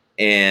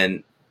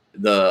and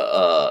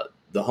the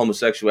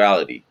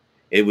homosexuality.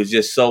 It was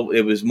just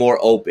it was more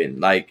open.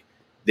 Like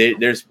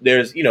there's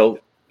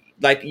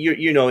like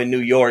in New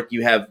York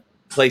you have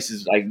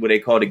places like what they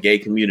call the gay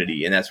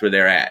community, and that's where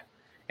they're at.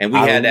 And we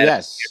had that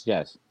Yes,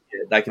 yes.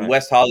 like in Right.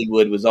 West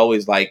Hollywood was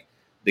always like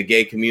the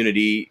gay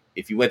community.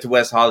 If you went to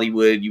West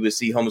Hollywood, you would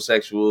see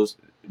homosexuals,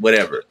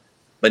 whatever.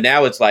 But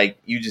now it's like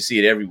you just see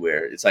it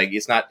everywhere. It's like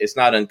it's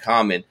not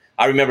uncommon.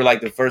 I remember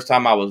like the first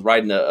time I was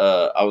riding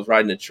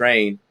a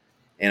train,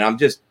 and I'm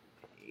just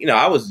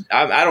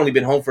I'd only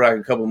been home for like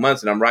a couple of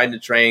months, and I'm riding the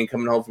train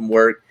coming home from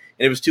work,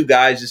 and it was two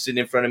guys just sitting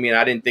in front of me, and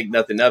I didn't think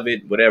nothing of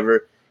it,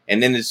 whatever.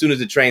 And then as soon as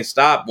the train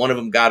stopped, one of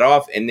them got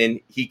off, and then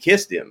he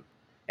kissed him,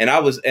 and I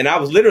was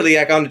literally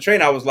like on the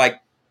train, I was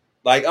like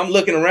I'm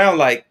looking around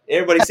like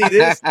everybody see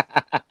this,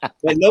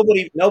 and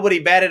nobody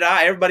batted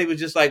eye. Everybody was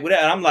just like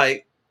whatever. And I'm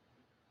like,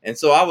 and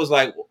so I was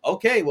like,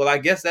 okay, well I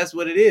guess that's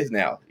what it is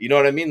now. You know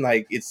what I mean?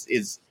 Like it's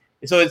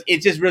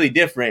just really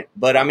different.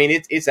 But I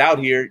mean it's out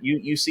here.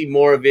 You see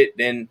more of it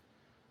than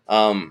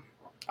um.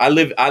 I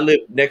live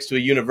next to a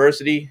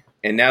university,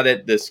 and now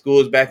that the school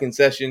is back in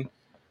session,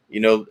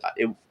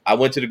 I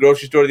went to the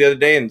grocery store the other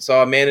day and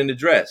saw a man in a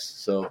dress.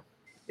 So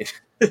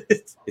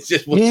it's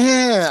just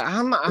Yeah,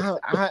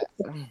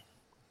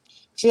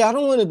 see. I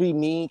don't want to be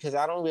mean because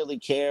I don't really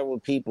care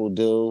what people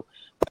do,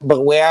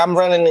 but where I'm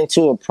running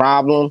into a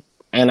problem,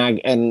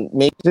 and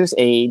maybe this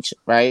age,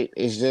 right,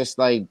 is just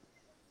like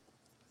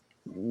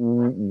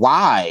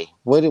why?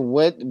 Why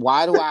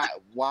do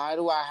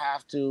I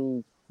have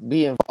to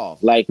be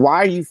involved? Like, why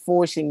are you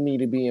forcing me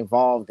to be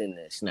involved in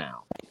this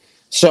now?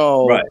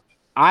 So right.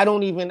 I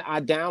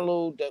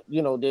download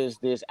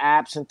there's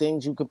apps and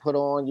things you could put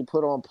on. You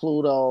put on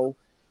Pluto,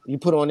 You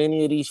put on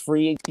any of these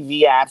free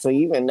TV apps or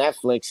even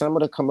Netflix, some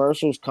of the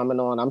commercials coming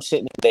on, I'm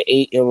sitting with the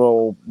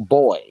 8-year-old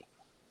boy,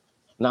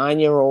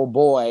 9-year-old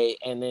boy,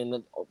 and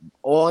then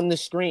on the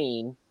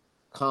screen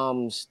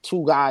comes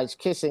two guys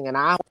kissing, and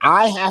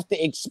I have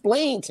to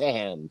explain to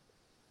him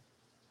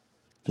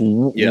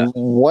Yeah.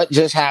 what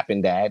just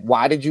happened, Dad.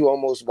 Why did you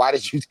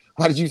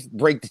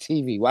break the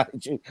TV? Why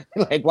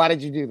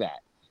did you do that?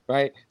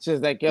 Right? So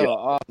it's like,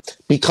 yo,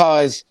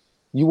 because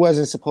you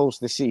wasn't supposed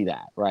to see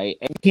that, right?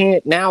 And you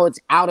can't, now it's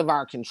out of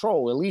our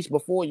control. At least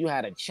before you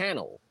had a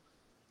channel.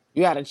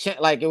 You had a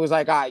like, it was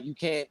like, all right, you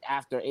can't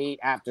after 8,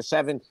 after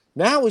 7.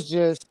 Now it's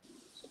just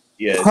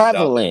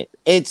prevalent.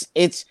 It's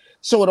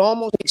so it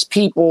almost makes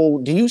people.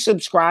 Do you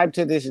subscribe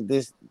to this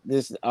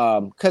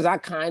because I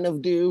kind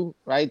of do,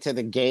 right? To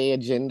the gay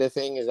agenda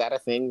thing. Is that a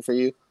thing for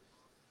you?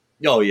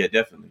 Oh yeah,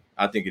 definitely.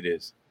 I think it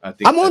is.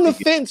 I'm on the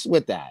fence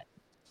with that.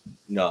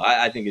 No,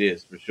 I think it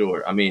is for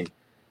sure. I mean,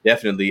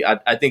 definitely.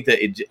 I think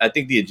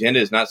the agenda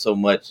is not so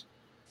much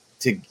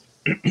to.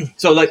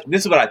 So like,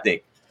 this is what I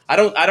think. I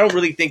don't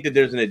really think that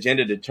there's an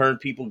agenda to turn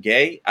people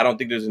gay. I don't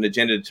think there's an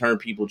agenda to turn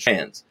people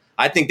trans.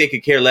 I think they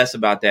could care less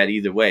about that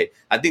either way.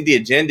 I think the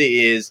agenda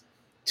is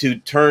to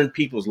turn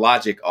people's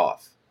logic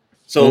off.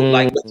 So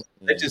like,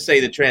 let's just say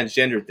the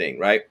transgender thing,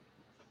 right?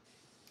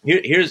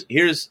 Here's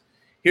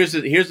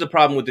the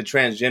problem with the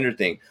transgender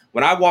thing.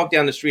 When I walk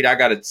down the street, I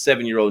got a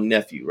 7-year-old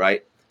nephew,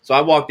 right? So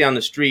I walk down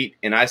the street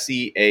and I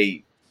see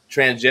a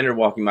transgender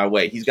walking my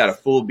way. He's got a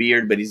full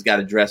beard, but he's got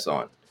a dress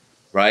on,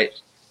 right?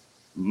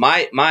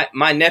 My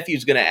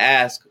nephew's going to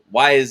ask,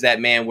 why is that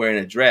man wearing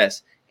a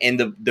dress? And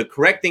the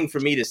correct thing for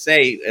me to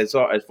say, as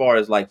far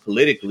as like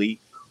politically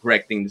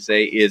correct thing to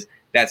say, is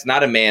that's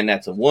not a man,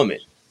 that's a woman.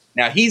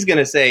 Now he's going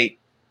to say,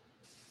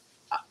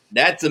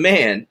 that's a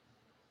man.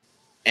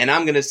 And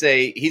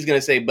he's going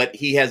to say, but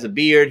he has a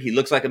beard. He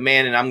looks like a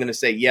man. And I'm going to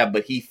say, yeah,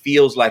 but he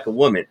feels like a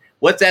woman.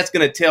 What that's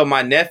going to tell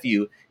my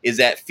nephew is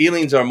that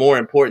feelings are more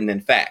important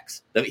than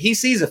facts. He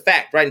sees a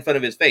fact right in front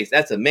of his face.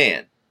 That's a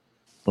man.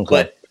 Okay.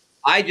 But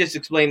I just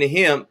explained to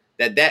him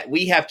that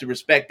we have to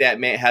respect that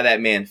man, how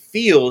that man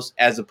feels,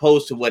 as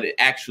opposed to what it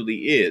actually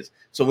is.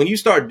 So when you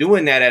start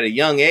doing that at a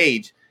young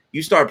age,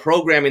 you start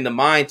programming the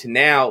mind to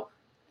now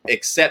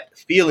accept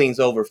feelings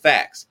over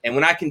facts. And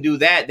when I can do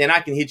that, then I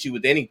can hit you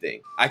with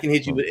anything. I can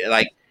hit you with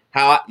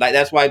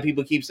that's why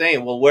people keep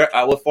saying, well,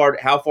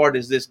 how far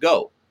does this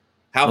go?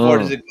 How far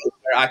does it go?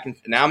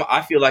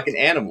 I feel like an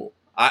animal.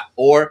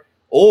 Or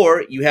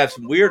you have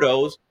some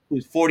weirdos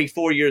who's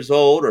 44 years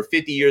old or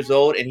 50 years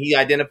old, and he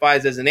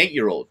identifies as an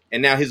 8-year-old,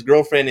 and now his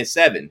girlfriend is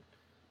 7.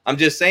 I'm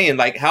just saying,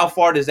 like, how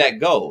far does that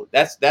go?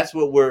 That's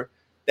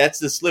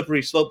the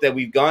slippery slope that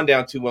we've gone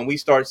down to when we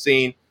start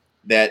seeing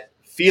that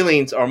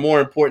feelings are more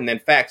important than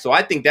facts. So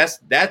I think that's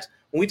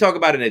when we talk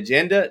about an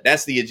agenda,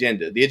 that's the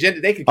agenda. The agenda,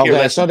 they could care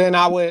less. So then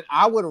I would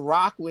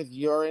rock with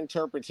your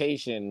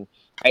interpretation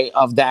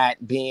of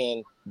that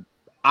being,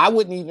 I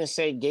wouldn't even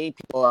say gay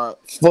people are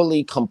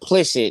fully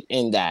complicit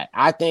in that.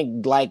 I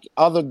think like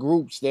other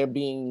groups, they're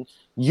being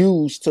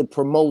used to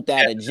promote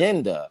that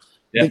agenda.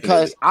 Definitely.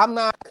 Because I'm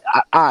not,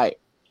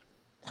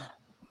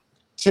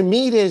 to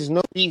me, there's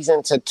no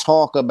reason to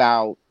talk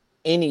about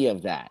any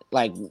of that,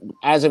 like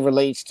as it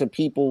relates to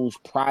people's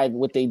private,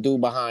 what they do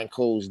behind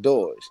closed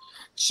doors.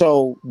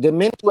 So the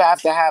minute you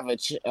have to have a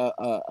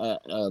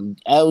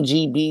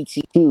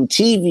LGBTQ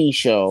TV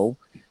show,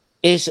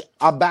 it's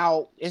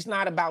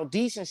not about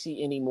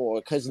decency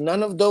anymore, because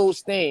none of those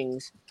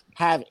things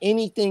have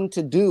anything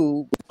to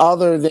do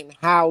other than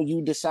how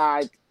you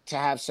decide to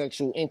have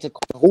sexual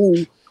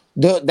intercourse.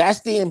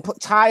 That's the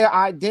entire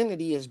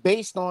identity is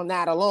based on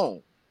that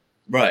alone.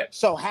 Right.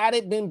 So had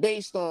it been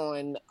based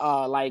on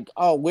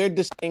we're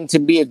deciding to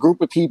be a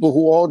group of people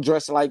who all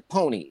dress like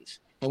ponies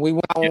and we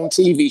want our own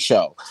TV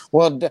show.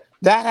 Well,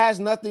 that has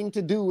nothing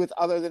to do with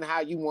other than how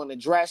you want to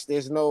dress.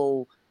 There's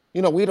no,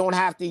 we don't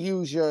have to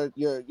use your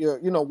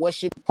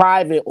what's your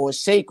private or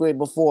sacred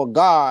before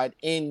God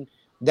in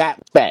that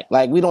respect.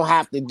 Like, we don't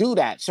have to do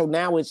that. So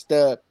now it's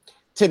to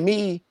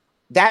me,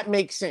 that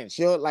makes sense.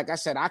 Like I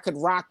said, I could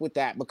rock with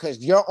that, because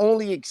your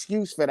only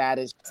excuse for that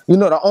is,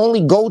 the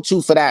only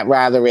go-to for that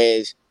rather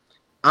is,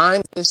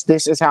 I'm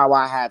this is how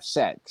I have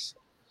sex.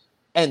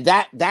 And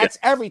that's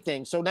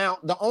everything. So now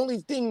the only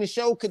thing the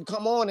show could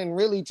come on and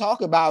really talk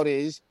about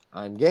is,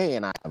 I'm gay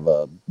and I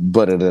have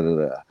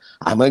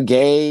I'm a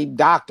gay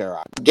doctor,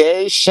 I'm a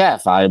gay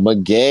chef, I'm a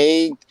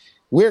gay.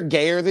 We're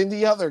gayer than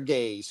the other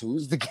gays.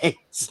 Who's the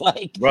gays?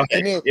 Like, right.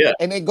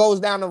 And it goes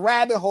down the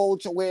rabbit hole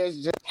to where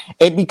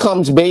it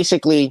becomes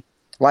basically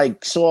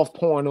like soft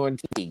porn on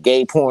TV.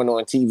 Gay porn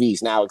on TV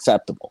is now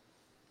acceptable.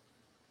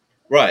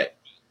 Right,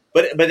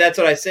 but that's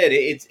what I said.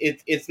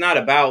 It's not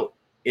about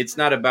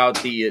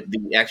the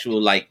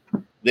actual, like,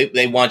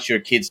 they want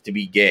your kids to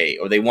be gay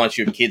or they want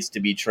your kids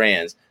to be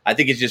trans. I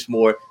think it's just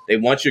more they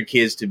want your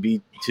kids to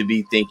be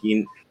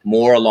thinking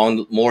more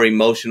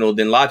emotional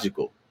than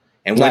logical.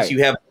 And once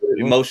you have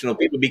emotional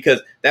people,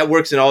 because that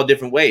works in all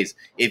different ways.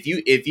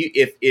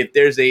 If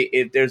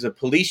there's a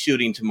police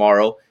shooting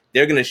tomorrow,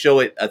 they're going to show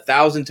it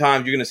 1,000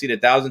 times. You're going to see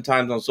it 1,000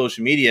 times on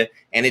social media,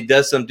 and it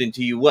does something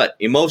to you. What?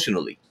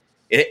 Emotionally,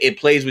 it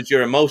plays with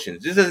your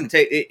emotions. This doesn't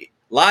take it.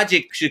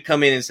 Logic should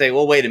come in and say,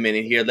 well, wait a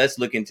minute here. Let's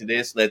look into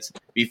this.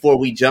 Before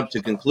we jump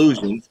to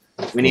conclusions,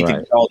 we need to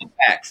Right. get all the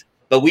facts.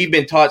 But we've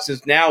been taught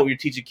since now we're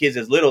teaching kids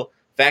as little,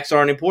 facts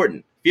aren't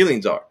important.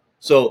 Feelings are.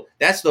 So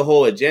that's the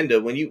whole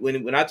agenda. When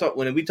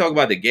we talk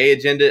about the gay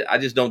agenda, I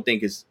just don't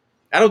think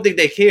I don't think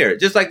they care.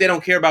 Just like they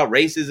don't care about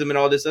racism and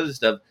all this other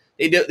stuff.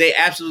 They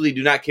absolutely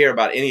do not care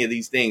about any of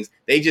these things.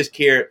 They just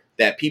care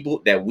that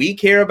we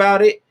care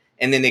about it,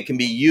 and then it can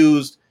be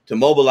used to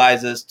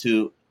mobilize us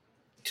to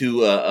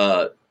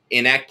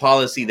enact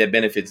policy that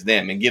benefits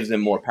them and gives them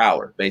more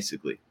power,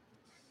 basically.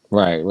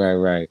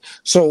 Right.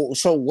 So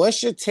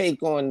what's your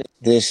take on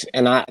this?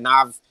 And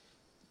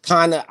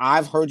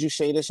I've heard you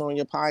say this on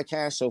your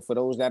podcast. So for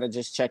those that are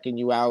just checking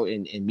you out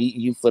and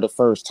meeting you for the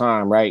first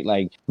time, right?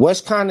 Like,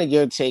 what's kind of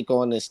your take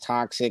on this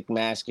toxic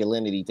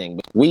masculinity thing?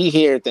 We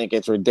here think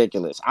it's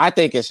ridiculous. I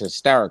think it's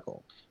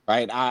hysterical,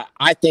 right?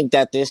 I think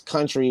that this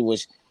country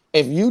was,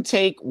 if you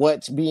take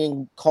what's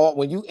being called,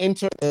 when you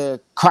enter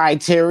the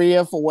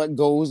criteria for what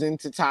goes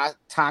into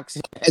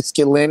toxic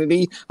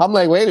masculinity, I'm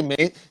like, wait a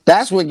minute,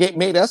 that's what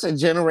made us a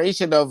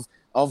generation of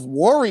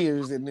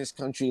warriors in this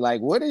country.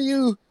 Like, what are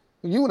you?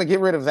 You want to get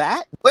rid of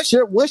that? What's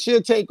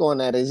your take on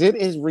that? Is it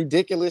as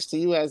ridiculous to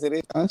you as it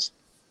is us?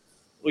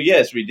 Well, yeah,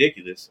 it's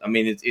ridiculous. I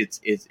mean, it's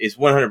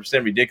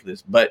 100%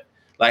 ridiculous. But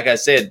like I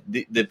said,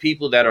 the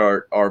people that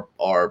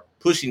are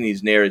pushing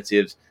these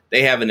narratives,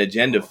 they have an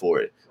agenda for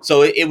it.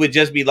 So it would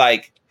just be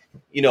like,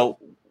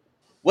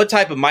 what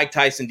type of Mike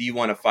Tyson do you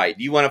want to fight?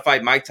 Do you want to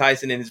fight Mike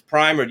Tyson in his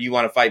prime, or do you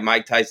want to fight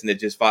Mike Tyson that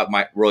just fought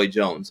Roy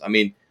Jones? I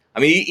mean,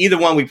 either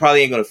one we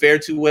probably ain't going to fare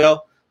too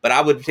well. But I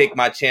would take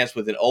my chance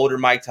with an older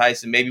Mike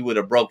Tyson, maybe with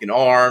a broken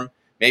arm,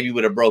 maybe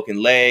with a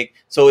broken leg.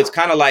 So it's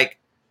kind of like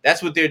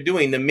that's what they're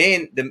doing. The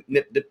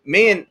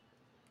men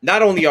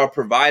not only are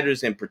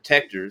providers and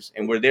protectors,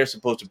 and they're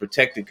supposed to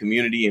protect the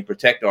community and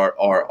protect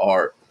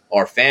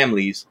our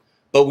families,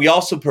 but we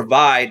also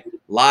provide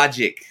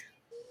logic.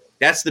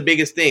 That's the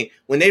biggest thing.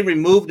 When they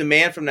removed the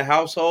man from the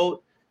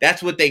household,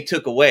 that's what they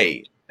took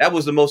away. That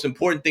was the most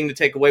important thing to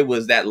take away,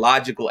 was that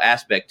logical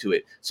aspect to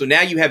it. So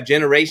now you have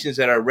generations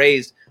that are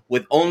raised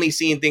with only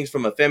seeing things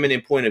from a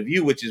feminine point of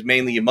view, which is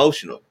mainly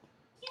emotional.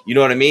 You know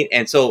what I mean?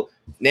 And so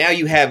now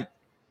you have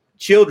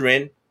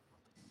children,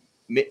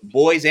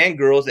 boys and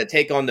girls, that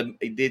take on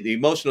the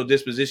emotional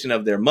disposition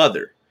of their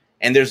mother.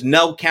 And there's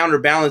no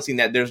counterbalancing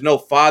that. There's no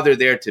father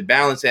there to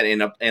balance that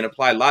and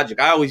apply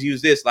logic. I always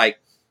use this, like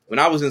when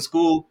I was in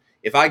school,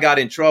 if I got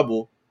in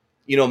trouble,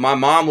 my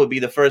mom would be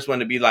the first one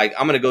to be like,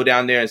 I'm going to go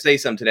down there and say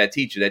something to that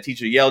teacher. That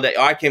teacher yelled at,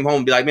 or I came home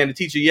and be like, man, the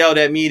teacher yelled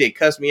at me. They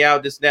cussed me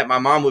out, this and that. My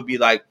mom would be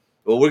like,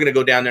 well, we're going to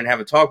go down there and have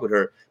a talk with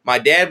her. My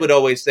dad would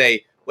always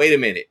say, wait a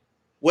minute,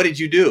 what did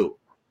you do?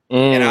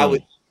 And I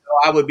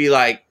would be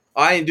like,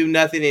 oh, I didn't do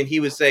nothing. And he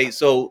would say,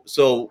 so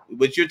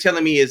what you're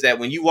telling me is that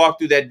when you walk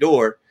through that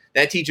door,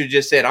 that teacher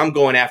just said, I'm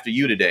going after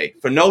you today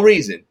for no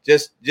reason,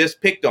 just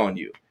picked on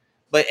you.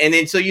 And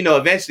then, so,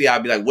 eventually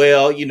I'd be like,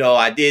 well,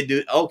 I did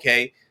do.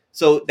 Okay.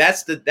 So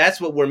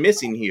that's what we're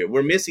missing here.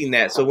 We're missing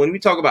that. So when we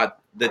talk about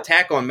the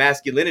attack on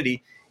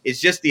masculinity, it's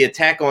just the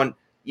attack on,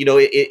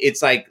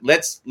 it's like,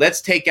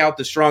 let's take out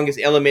the strongest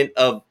element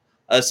of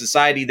a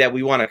society that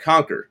we want to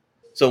conquer.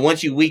 So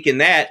once you weaken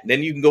that,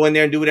 then you can go in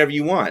there and do whatever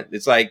you want.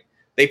 It's like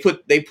they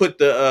put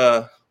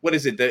the what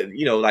is it?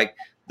 Like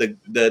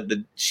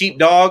the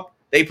sheepdog,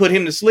 they put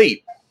him to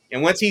sleep.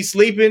 And once he's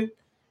sleeping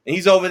and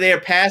he's over there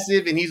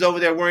passive and he's over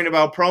there worrying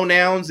about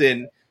pronouns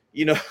and,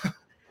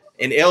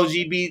 and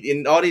LGBT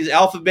and all these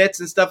alphabets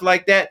and stuff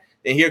like that,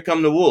 then here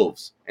come the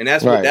wolves. And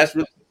that's really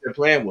what their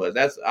plan was.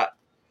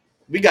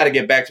 We got to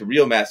get back to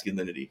real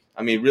masculinity.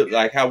 I mean,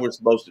 like how we're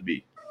supposed to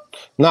be.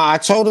 No, I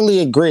totally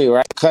agree,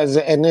 right?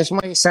 And this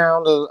might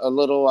sound a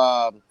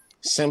little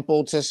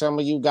simple to some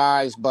of you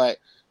guys, but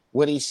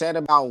what he said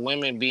about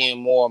women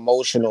being more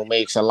emotional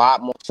makes a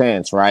lot more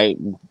sense, right?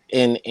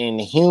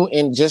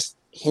 In just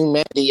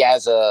humanity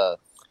as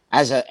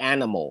an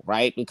animal,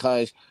 right?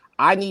 Because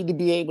I need to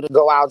be able to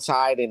go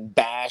outside and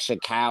bash a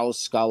cow's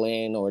skull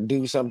in or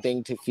do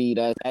something to feed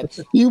us that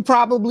you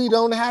probably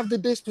don't have the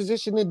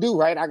disposition to do,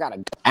 right? I got to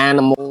go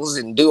animals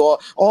and do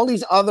all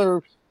these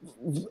other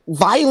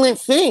violent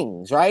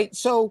things, right?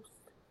 So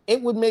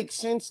it would make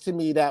sense to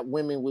me that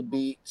women would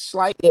be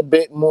slightly a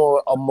bit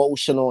more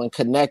emotional and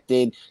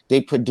connected.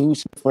 They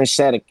produce a different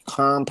set of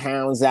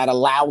compounds that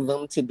allow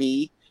them to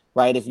be,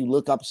 right? If you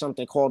look up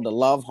something called the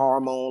love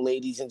hormone,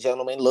 ladies and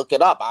gentlemen, look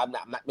it up. I'm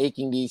not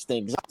making these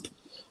things up.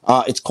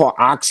 It's called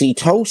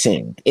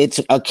oxytocin. It's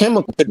a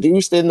chemical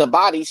produced in the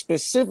body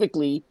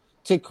specifically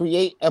to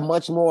create a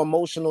much more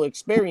emotional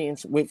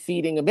experience with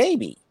feeding a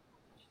baby.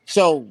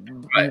 So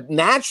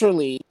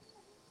naturally,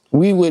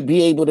 we would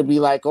be able to be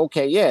like,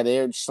 okay, yeah,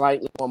 they're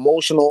slightly more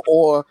emotional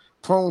or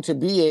prone to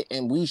be it,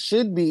 and we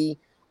should be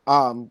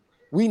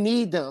we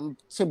need them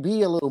to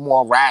be a little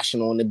more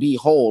rational and to be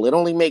whole. It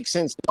only makes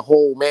sense to a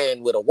whole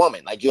man with a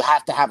woman. Like you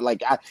have to have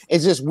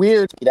it's just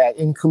weird that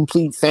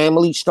incomplete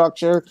family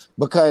structure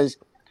because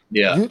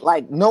Yeah. you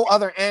like no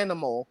other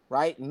animal,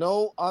 right?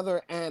 No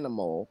other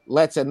animal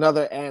lets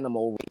another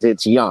animal raise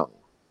its young.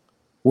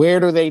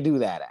 Where do they do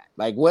that at?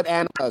 Like what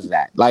animal does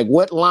that? Like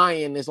what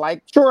lion is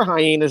like, sure,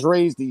 hyenas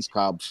raise these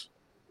cubs.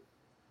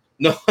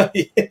 No.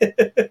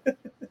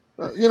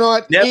 You know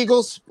what? Yep.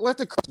 Eagles, let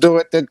the crows do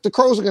it. The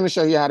crows are going to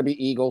show you how to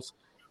be eagles.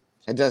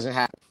 It doesn't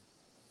happen.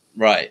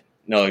 Right.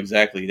 No,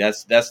 exactly.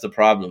 That's the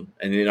problem.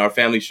 And in our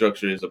family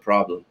structure is a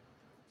problem.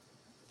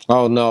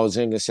 Oh no,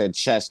 Zinga said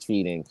chest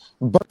feeding.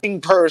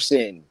 Birthing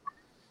person.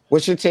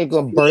 What's your take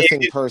on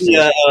birthing person?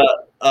 Yeah,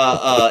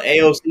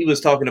 AOC was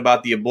talking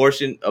about the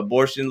abortion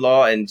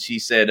law, and she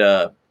said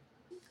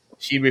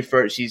she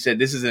said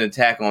this is an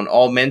attack on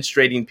all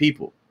menstruating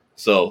people.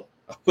 So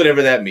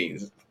whatever that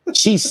means.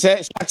 She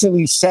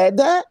actually said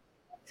that?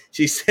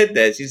 She said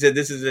that. She said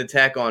this is an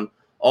attack on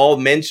all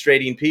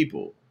menstruating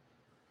people.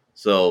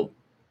 So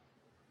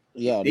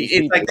yeah,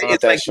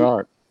 it's like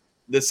sharp.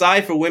 The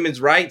side for women's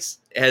rights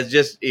has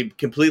just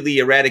completely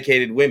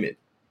eradicated women.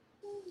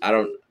 I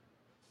don't.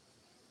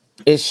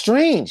 It's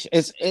strange.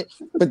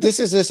 But this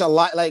is just a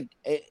lot like.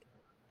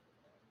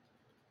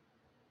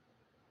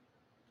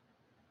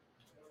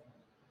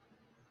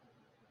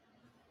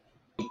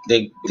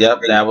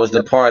 That was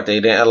the part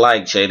they didn't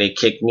like, Jay. They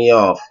kicked me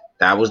off.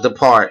 That was the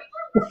part.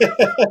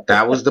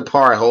 That was the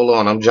part. Hold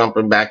on, I'm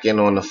jumping back in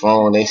on the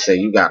phone. They say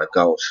you gotta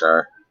go,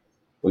 sir.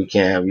 We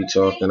can't have you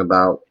talking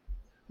about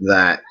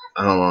that.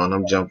 Hold on,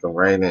 I'm jumping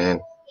right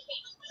in.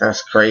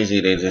 That's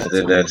crazy. They just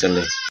did that to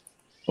me.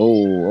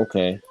 Oh,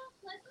 okay.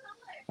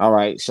 All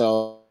right,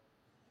 so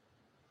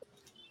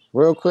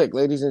real quick,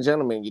 ladies and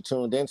gentlemen, you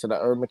tuned into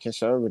the Urban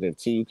Conservative.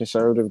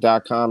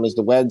 TUconservative.com is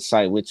the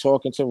website. We're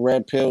talking to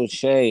Red Pill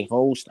Shay,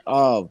 host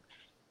of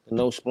the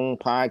No Spoon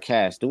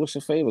Podcast. Do us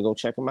a favor, go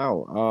check them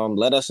out.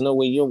 Let us know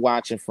where you're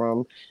watching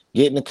from.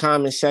 Get in the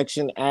comment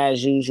section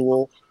as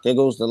usual. There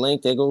goes the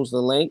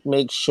link.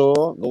 Make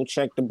sure go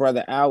check the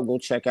brother out. Go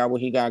check out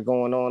what he got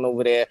going on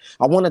over there.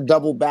 I want to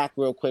double back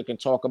real quick and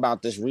talk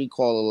about this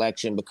recall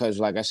election because,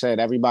 like I said,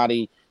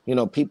 everybody,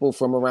 people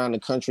from around the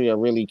country are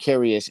really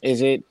curious.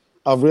 Is it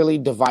a really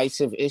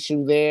divisive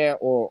issue there,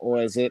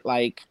 or is it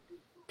like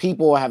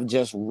people have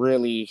just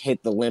really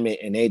hit the limit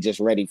and they're just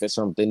ready for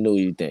something new,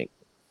 you think?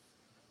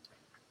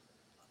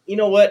 You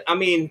know what? I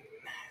mean,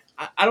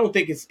 I don't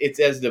think it's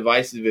as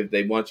divisive if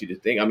they want you to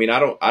think. I mean, I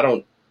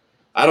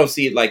don't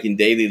see it like in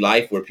daily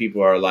life where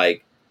people are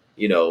like,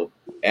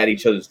 at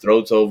each other's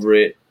throats over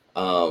it.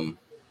 But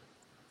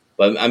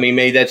I mean,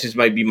 maybe that just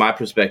might be my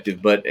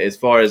perspective. But as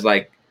far as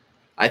like,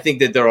 I think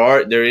that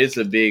there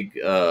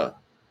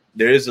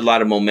is a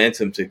lot of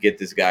momentum to get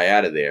this guy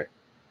out of there.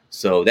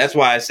 So that's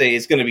why I say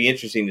it's going to be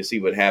interesting to see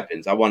what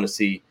happens. I want to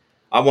see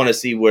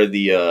where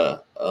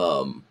the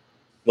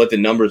what the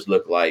numbers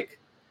look like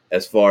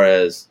as far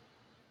as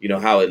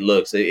how it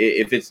looks.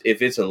 If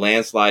it's a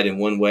landslide in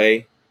one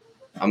way,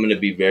 I'm going to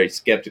be very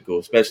skeptical,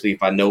 especially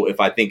if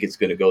I think it's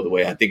going to go the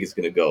way I think it's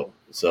going to go.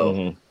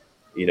 So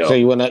So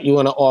you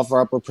wanna offer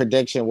up a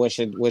prediction? What's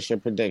your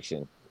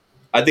prediction?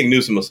 I think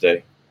Newsom will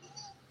stay.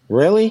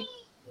 Really?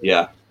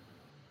 Yeah.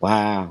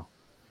 Wow.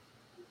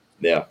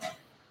 Yeah.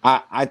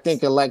 I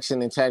think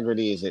election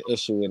integrity is an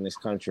issue in this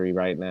country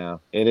right now.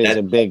 It is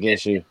a big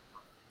issue.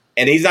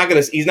 And he's not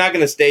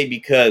gonna stay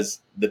because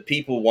the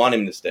people want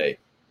him to stay.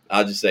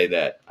 I'll just say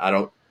that.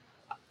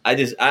 I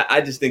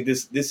just think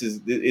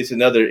it's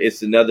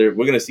another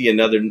we're gonna see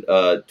another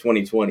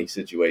 2020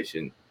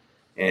 situation,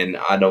 and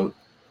I don't.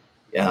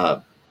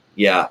 I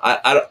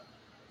don't.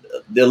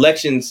 The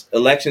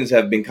elections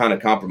have been kind of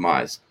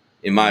compromised,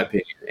 in my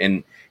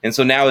opinion, and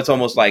so now it's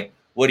almost like,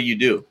 what do you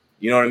do?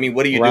 You know what I mean?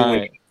 What do you do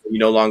when you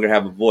no longer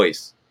have a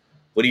voice?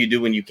 What do you do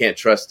when you can't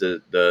trust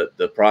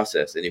the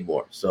process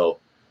anymore? So,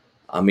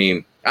 I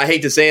mean, I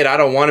hate to say it, I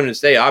don't want him to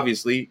stay,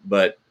 obviously,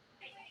 but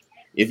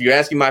if you're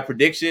asking my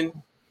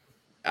prediction,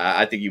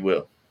 I think he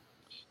will.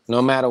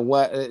 No matter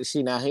what.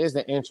 See, now here's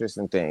the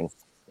interesting thing.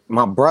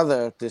 My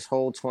brother, this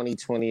whole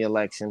 2020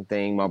 election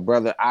thing,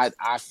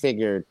 I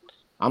figured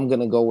I'm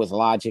gonna go with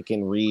logic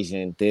and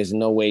reason. There's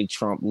no way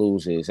Trump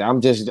loses. I'm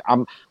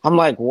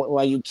like,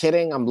 are you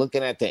kidding? I'm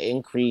looking at the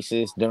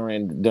increases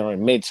during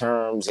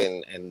midterms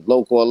and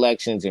local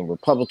elections and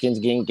Republicans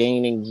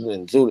gaining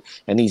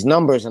and these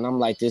numbers, and I'm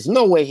like, there's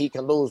no way he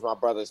can lose. My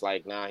brother's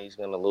like, nah, he's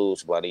gonna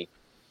lose, buddy.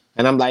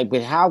 And I'm like,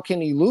 but how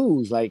can he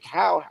lose? Like,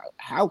 how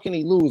can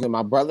he lose? And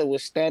my brother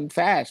was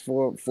steadfast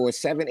for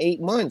 7-8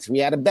 months. We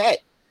had a bet.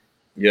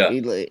 Yeah.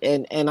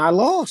 And I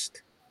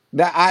lost.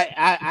 That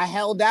I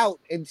held out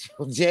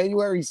until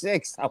January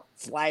 6th. I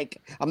was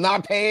like, I'm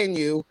not paying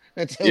you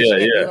until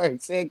January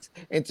 6th,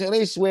 until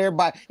they swear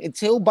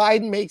until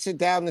Biden makes it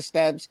down the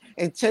steps,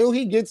 until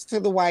he gets to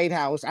the White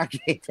House. I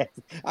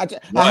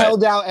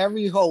held out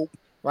every hope,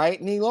 right?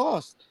 And he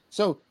lost.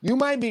 So you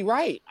might be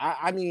right.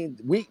 I mean,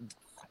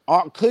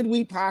 could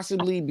we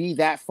possibly be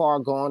that far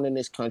gone in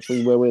this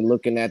country where we're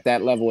looking at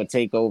that level of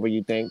takeover,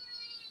 you think?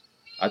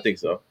 I think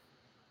so.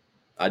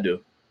 I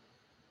do.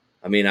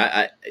 I mean,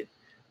 I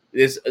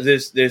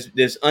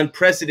there's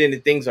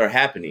unprecedented things are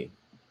happening.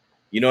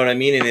 You know what I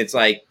mean? And it's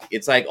like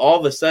all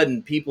of a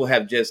sudden people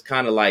have just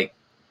kind of like,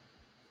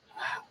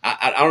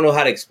 I don't know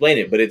how to explain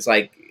it, but it's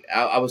like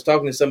I was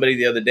talking to somebody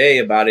the other day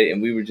about it,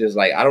 and we were just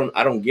like,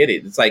 I don't get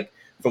it. It's like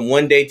from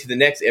one day to the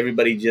next,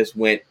 everybody just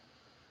went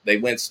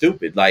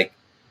stupid. Like,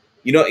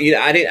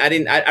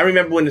 I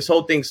remember when this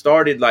whole thing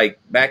started, like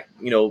back,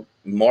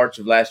 March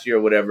of last year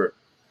or whatever,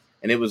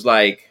 and it was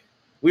like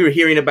we were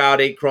hearing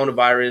about it,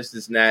 coronavirus,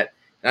 this and that.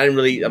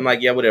 And I'm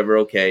like, yeah, whatever,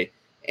 okay.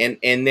 And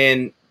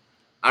then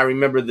I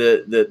remember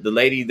the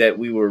lady that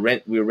we were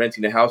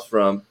renting a house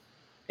from,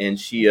 and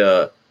she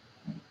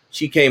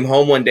came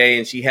home one day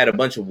and she had a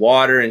bunch of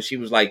water, and she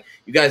was like,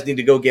 you guys need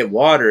to go get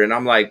water. And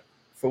I'm like,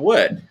 for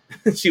what?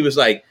 She was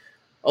like,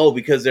 oh,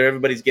 because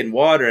everybody's getting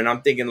water. And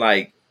I'm thinking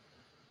like,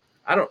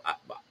 are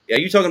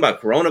you talking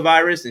about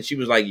coronavirus? And she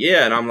was like,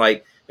 yeah. And I'm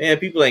like, man,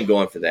 people ain't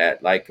going for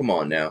that. Like, come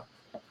on now.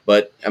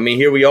 But I mean,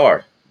 here we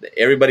are.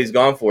 Everybody's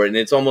gone for it. And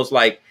it's almost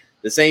like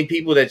the same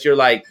people that you're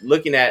like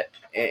looking at,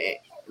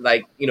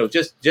 like,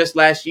 just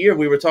last year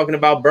we were talking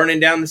about burning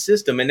down the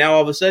system. And now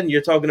all of a sudden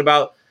you're talking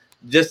about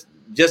just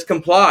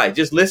comply,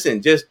 just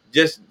listen, just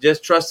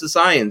trust the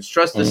science,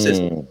 trust the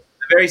system.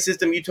 The very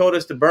system you told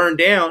us to burn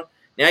down,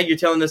 now you're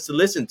telling us to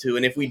listen to.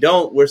 And if we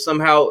don't, we're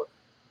somehow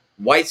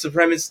white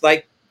supremacists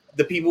like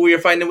the people we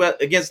were fighting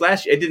against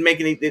last year. It didn't make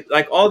any,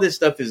 like, all this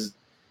stuff is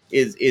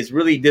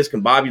really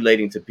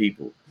discombobulating to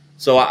people.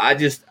 So I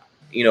just,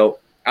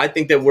 I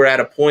think that we're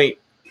at a point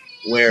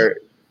where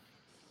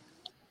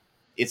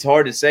it's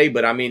hard to say,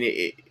 but I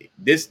mean,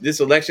 this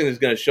election is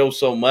going to show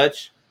so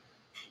much.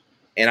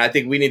 And I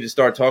think we need to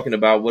start talking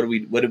about what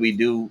do we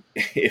do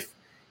if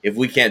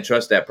we can't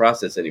trust that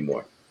process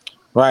anymore.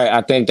 Right.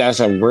 I think that's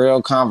a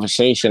real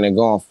conversation, and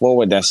going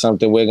forward, that's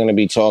something we're going to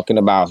be talking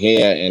about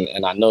here.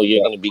 And I know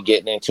you're going to be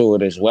getting into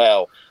it as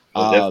well.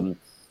 I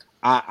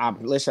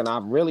listen,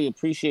 I really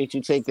appreciate you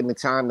taking the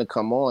time to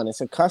come on.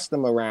 It's a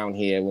custom around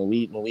here when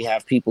we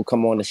have people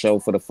come on the show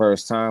for the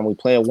first time. We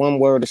play a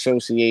one-word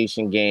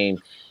association game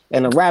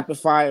and a rapid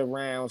fire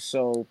round.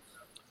 So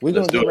we're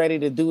going to get ready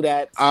to do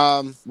that.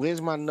 Where's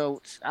my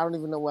notes? I don't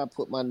even know where I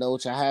put my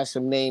notes. I have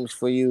some names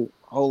for you.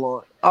 Hold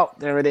on. Oh,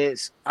 there it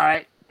is. All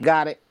right.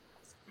 Got it.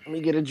 Let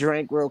me get a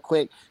drink real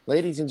quick.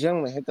 Ladies and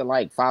gentlemen, hit the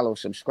like, follow,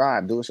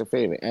 subscribe. Do us a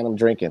favor. And I'm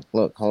drinking.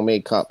 Look,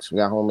 homemade cups. We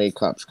got homemade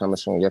cups coming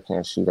soon. You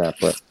can't see that,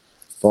 but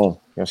boom.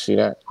 You see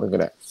that? Look at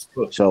that.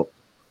 So,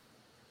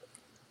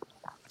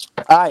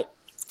 all right.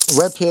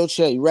 Red Pill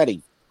Chair, you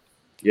ready?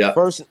 Yeah.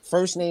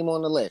 First name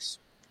on the list.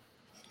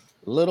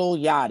 Little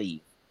Yachty.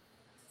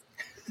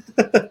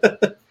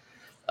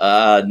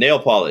 Nail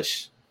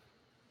polish.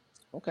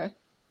 Okay.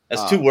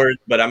 That's 2 words,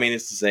 but I mean,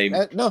 it's the same.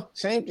 No,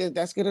 same.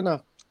 That's good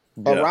enough.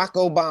 Barack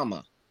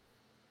Obama.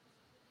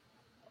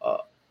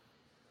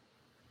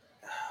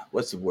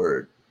 What's the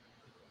word?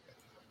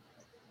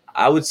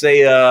 I would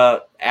say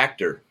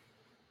actor.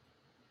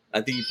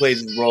 I think he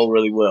plays his role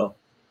really well.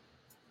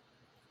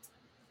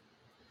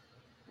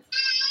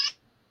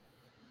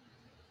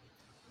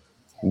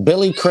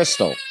 Billy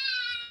Crystal.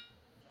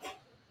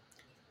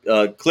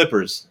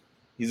 Clippers.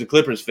 He's a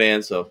Clippers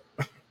fan, so.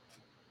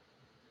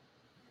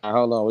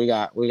 Hold on, we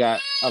got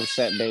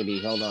upset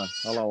baby. Hold on,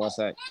 what's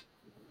that?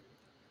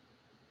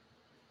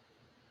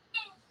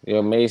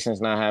 Yo,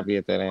 Mason's not happy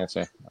at that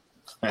answer.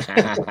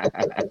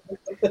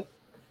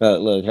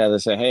 Look, Heather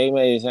said, "Hey,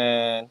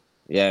 Mason."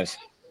 Yes,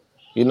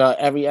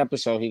 every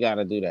episode he got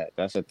to do that.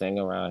 That's a thing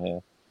around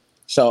here.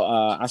 So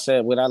I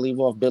said, would I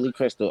leave off Billy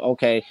Crystal?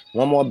 Okay,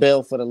 one more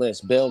Bill for the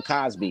list. Bill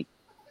Cosby.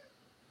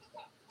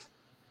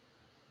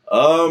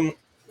 Man.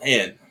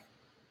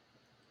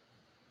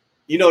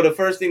 The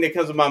first thing that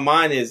comes to my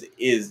mind is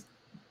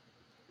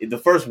the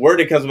first word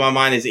that comes to my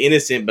mind is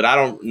innocent, but I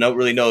don't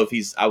really know if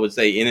I would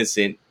say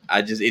innocent.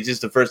 It's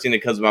just the first thing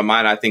that comes to my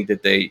mind. I think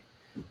that they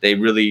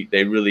really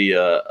they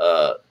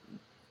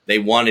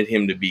wanted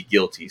him to be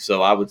guilty.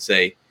 So I would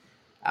say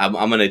I'm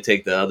going to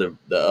take the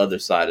other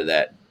side of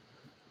that,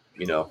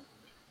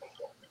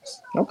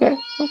 Okay.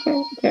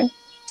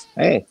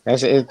 Hey,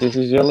 that's it. This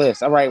is your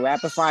list. All right,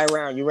 rapid fire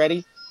round. You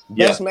ready?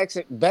 Yeah.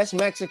 Best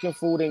Mexican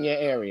food in your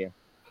area.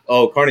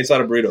 Oh, carne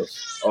asada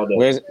burritos. All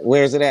day.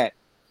 Where's it at?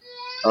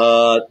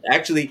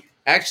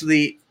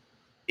 Actually,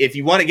 if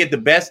you want to get the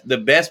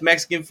best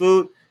Mexican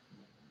food,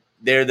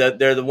 they're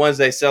the ones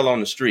they sell on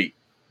the street.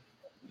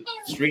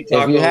 Street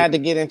tacos. If you had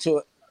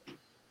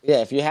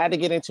to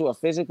get into a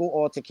physical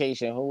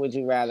altercation, who would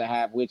you rather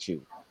have with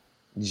you?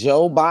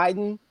 Joe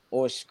Biden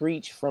or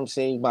Screech from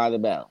Saved by the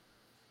Bell?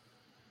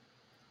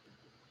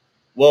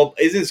 Well,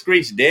 isn't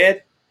Screech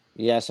dead?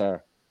 Yes,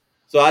 sir.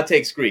 So I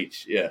take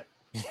Screech. Yeah.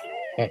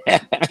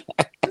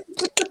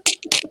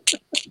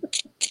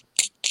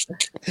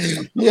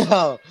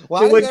 Yo,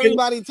 why does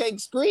everybody take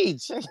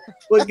Screech?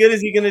 What good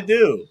is he gonna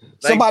do?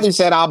 Somebody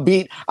said I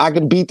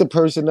can beat the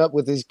person up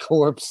with his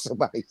corpse.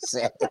 Somebody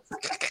said.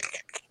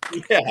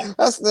 Yeah.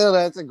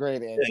 That's a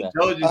great answer. Yeah,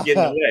 Joe's just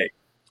getting away.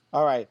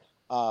 All right.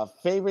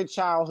 Favorite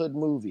childhood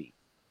movie?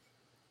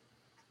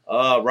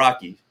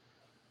 Rocky.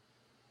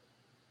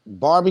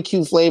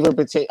 barbecue flavored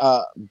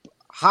potato,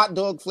 hot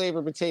dog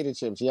flavored potato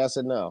chips. Yes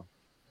or no?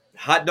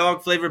 Hot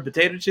dog flavored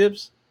potato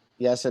chips?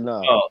 Yes or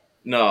no? Oh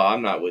no,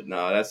 I'm not with.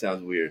 No, that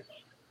sounds weird.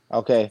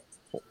 Okay.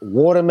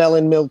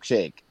 Watermelon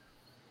milkshake.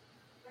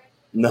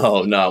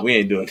 No, no, we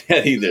ain't doing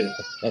that either.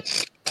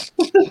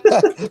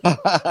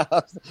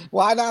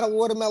 Why not a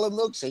watermelon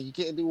milkshake? You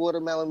can't do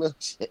watermelon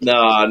milkshake.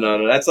 No, no,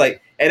 no. That's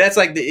like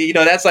the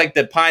that's like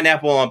the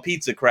pineapple on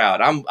pizza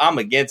crowd. I'm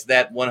against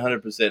that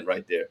 100%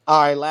 right there.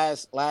 All right,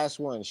 last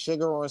one.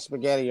 Sugar on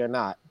spaghetti or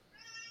not?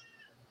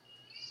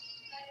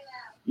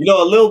 A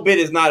little bit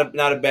is not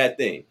a bad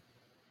thing.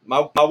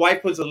 My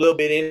wife puts a little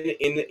bit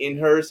in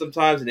hers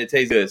sometimes, and it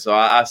tastes good. So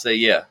I say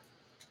yeah.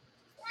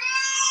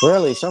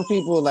 Really? Some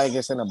people like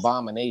it's an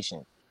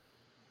abomination.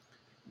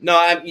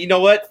 No, you know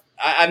what?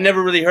 I've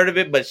never really heard of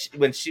it, but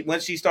when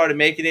she started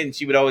making it, and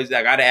she would always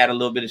like, I'd add a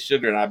little bit of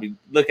sugar, and I'd be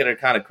looking at her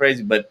kind of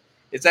crazy, but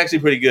it's actually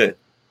pretty good.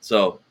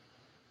 So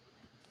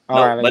All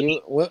no, right, but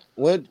you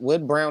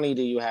what brownie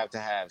do you have to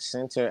have?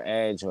 Center,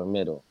 edge, or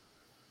middle?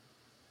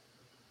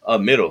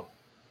 middle.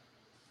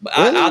 But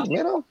Really?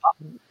 Middle?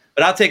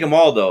 I'll take them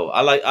all though.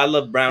 I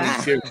love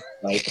brownies. Period.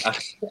 Like,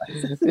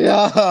 Yo,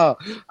 all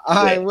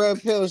right, yeah.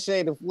 Red Pill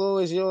Shay, the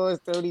floor is yours.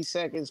 30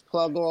 seconds.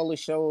 Plug all the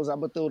shows. I'm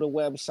gonna throw the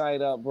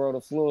website up, bro.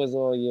 The floor is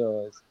all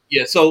yours.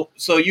 Yeah, so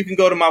you can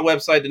go to my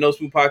website,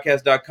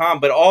 thenospoonpodcast.com,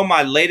 but all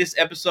my latest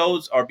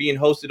episodes are being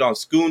hosted on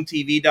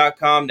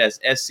scoontv.com. That's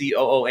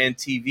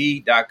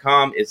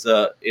SCOONTV.com. It's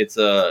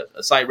a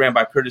site ran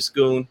by Curtis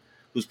Scoon,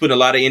 who's putting a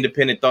lot of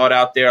independent thought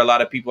out there. A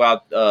lot of people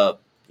out,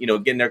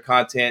 getting their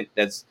content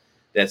that's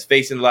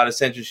facing a lot of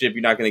censorship.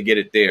 You're not going to get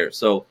it there.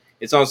 So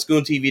it's on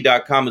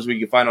scoontv.com is where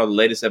you can find all the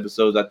latest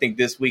episodes. I think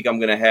this week I'm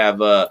going to have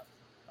a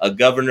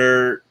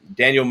Governor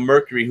Daniel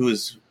Mercury, who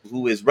is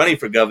running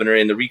for governor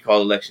in the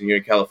recall election here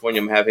in California.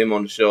 I'm gonna have him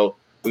on the show.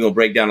 We're gonna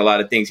break down a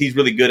lot of things. He's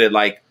really good at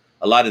like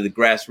a lot of the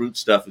grassroots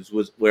stuff.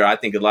 Was where I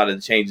think a lot of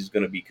the change is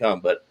going to become.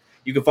 But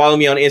you can follow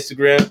me on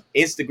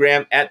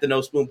Instagram at the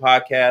No Spoon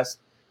Podcast.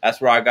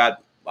 That's where I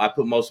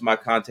put most of my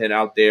content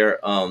out there.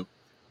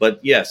 But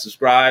yeah,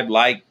 subscribe,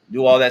 like,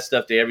 do all that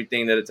stuff to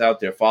everything that it's out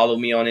there. Follow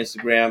me on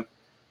Instagram.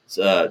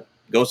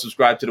 Go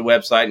subscribe to the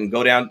website and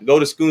go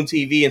to Scoon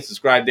TV and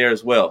subscribe there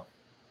as well.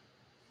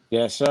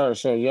 Yes, sir.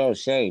 So, yo,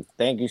 Shay,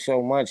 thank you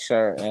so much,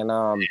 sir. And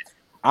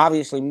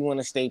obviously, we want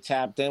to stay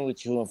tapped in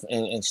with you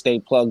and stay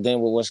plugged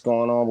in with what's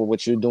going on, with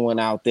what you're doing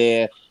out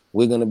there.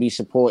 We're going to be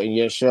supporting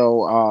your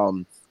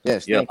show.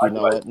 Yes, Yeah, thank you,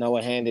 Noah.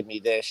 Noah handed me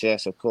this.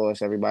 Yes, of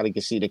course, everybody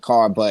can see the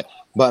card, but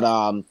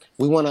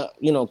we want to,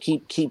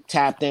 keep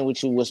tapped in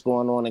with you. What's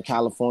going on in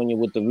California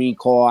with the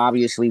recall?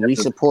 Obviously, we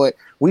support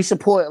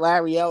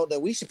Larry Elder.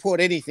 We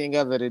support anything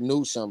other than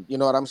Newsom. You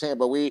know what I'm saying?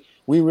 But we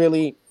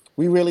really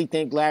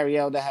think Larry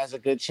Elder has a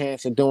good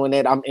chance of doing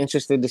it. I'm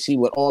interested to see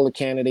what all the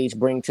candidates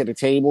bring to the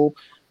table,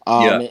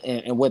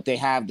 and what they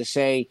have to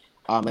say.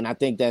 And I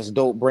think that's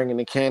dope, bringing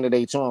the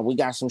candidates on. We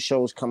got some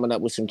shows coming up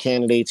with some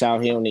candidates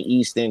out here on the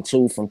East End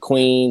too, from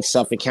Queens,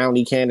 Suffolk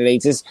County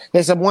candidates.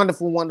 It's a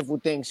wonderful, wonderful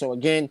thing. So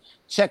again,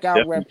 check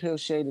out Red Pill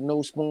Shade, the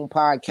No Spoon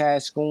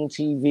Podcast, Spoon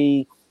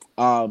TV.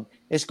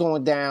 It's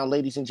going down,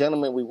 ladies and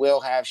gentlemen. We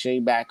will have Shay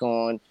back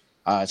on.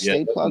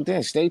 Stay plugged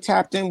in, stay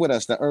tapped in with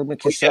us. The Urban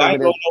Conservative. I ain't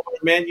going nowhere,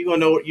 man. You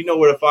know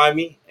where to find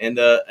me, and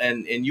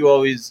you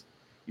always,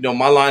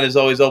 my line is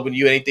always open to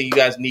you. Anything you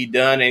guys need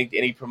done,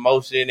 any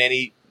promotion,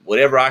 any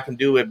whatever I can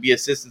do and be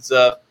assistance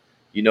of,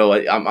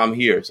 I'm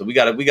here. So we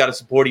gotta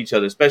support each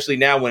other, especially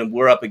now when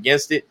we're up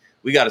against it.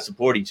 We gotta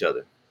support each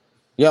other.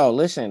 Yo,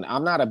 listen,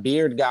 I'm not a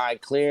beard guy,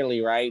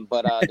 clearly, right?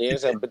 But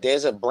there's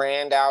a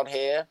brand out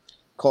here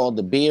called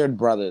the Beard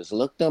Brothers.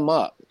 Look them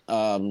up.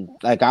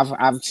 Like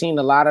I've seen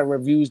a lot of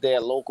reviews. They're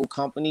a local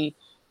company.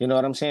 You know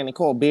what I'm saying? They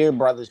call Beard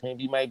Brothers.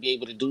 Maybe you might be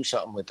able to do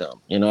something with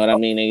them. You know what I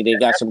mean? They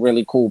got some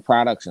really cool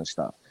products and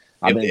stuff.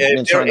 I've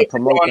been trying to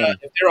promote them.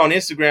 If they're on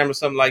Instagram or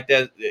something like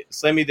that,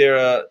 send me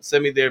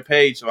their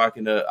page so I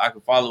can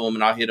follow them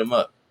and I'll hit them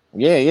up.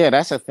 Yeah,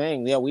 that's a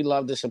thing. Yeah, we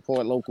love to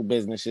support local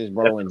businesses,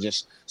 bro, and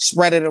just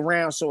spread it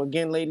around. So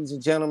again, ladies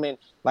and gentlemen,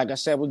 like I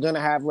said, we're gonna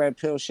have Red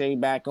Pill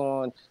Shade back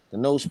on the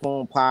No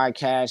Spoon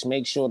Podcast.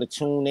 Make sure to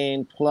tune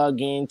in,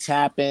 plug in,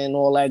 tap in,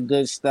 all that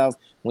good stuff.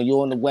 When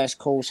you're on the West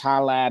Coast,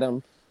 holla at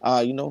them.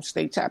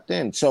 Stay tapped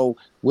in. So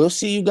we'll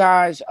see you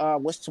guys.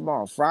 What's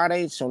tomorrow?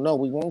 Friday. So no,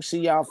 we won't see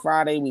y'all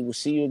Friday. We will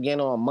see you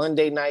again on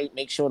Monday night.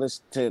 Make sure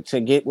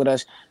to get with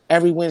us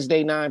every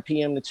Wednesday, 9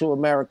 p.m. the 2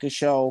 America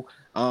show.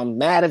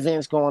 Mad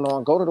events going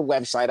on. Go to the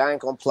website. I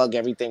ain't gonna plug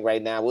everything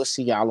right now. We'll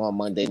see y'all on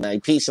Monday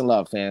night. Peace and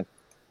love, fam.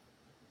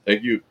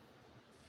 Thank you.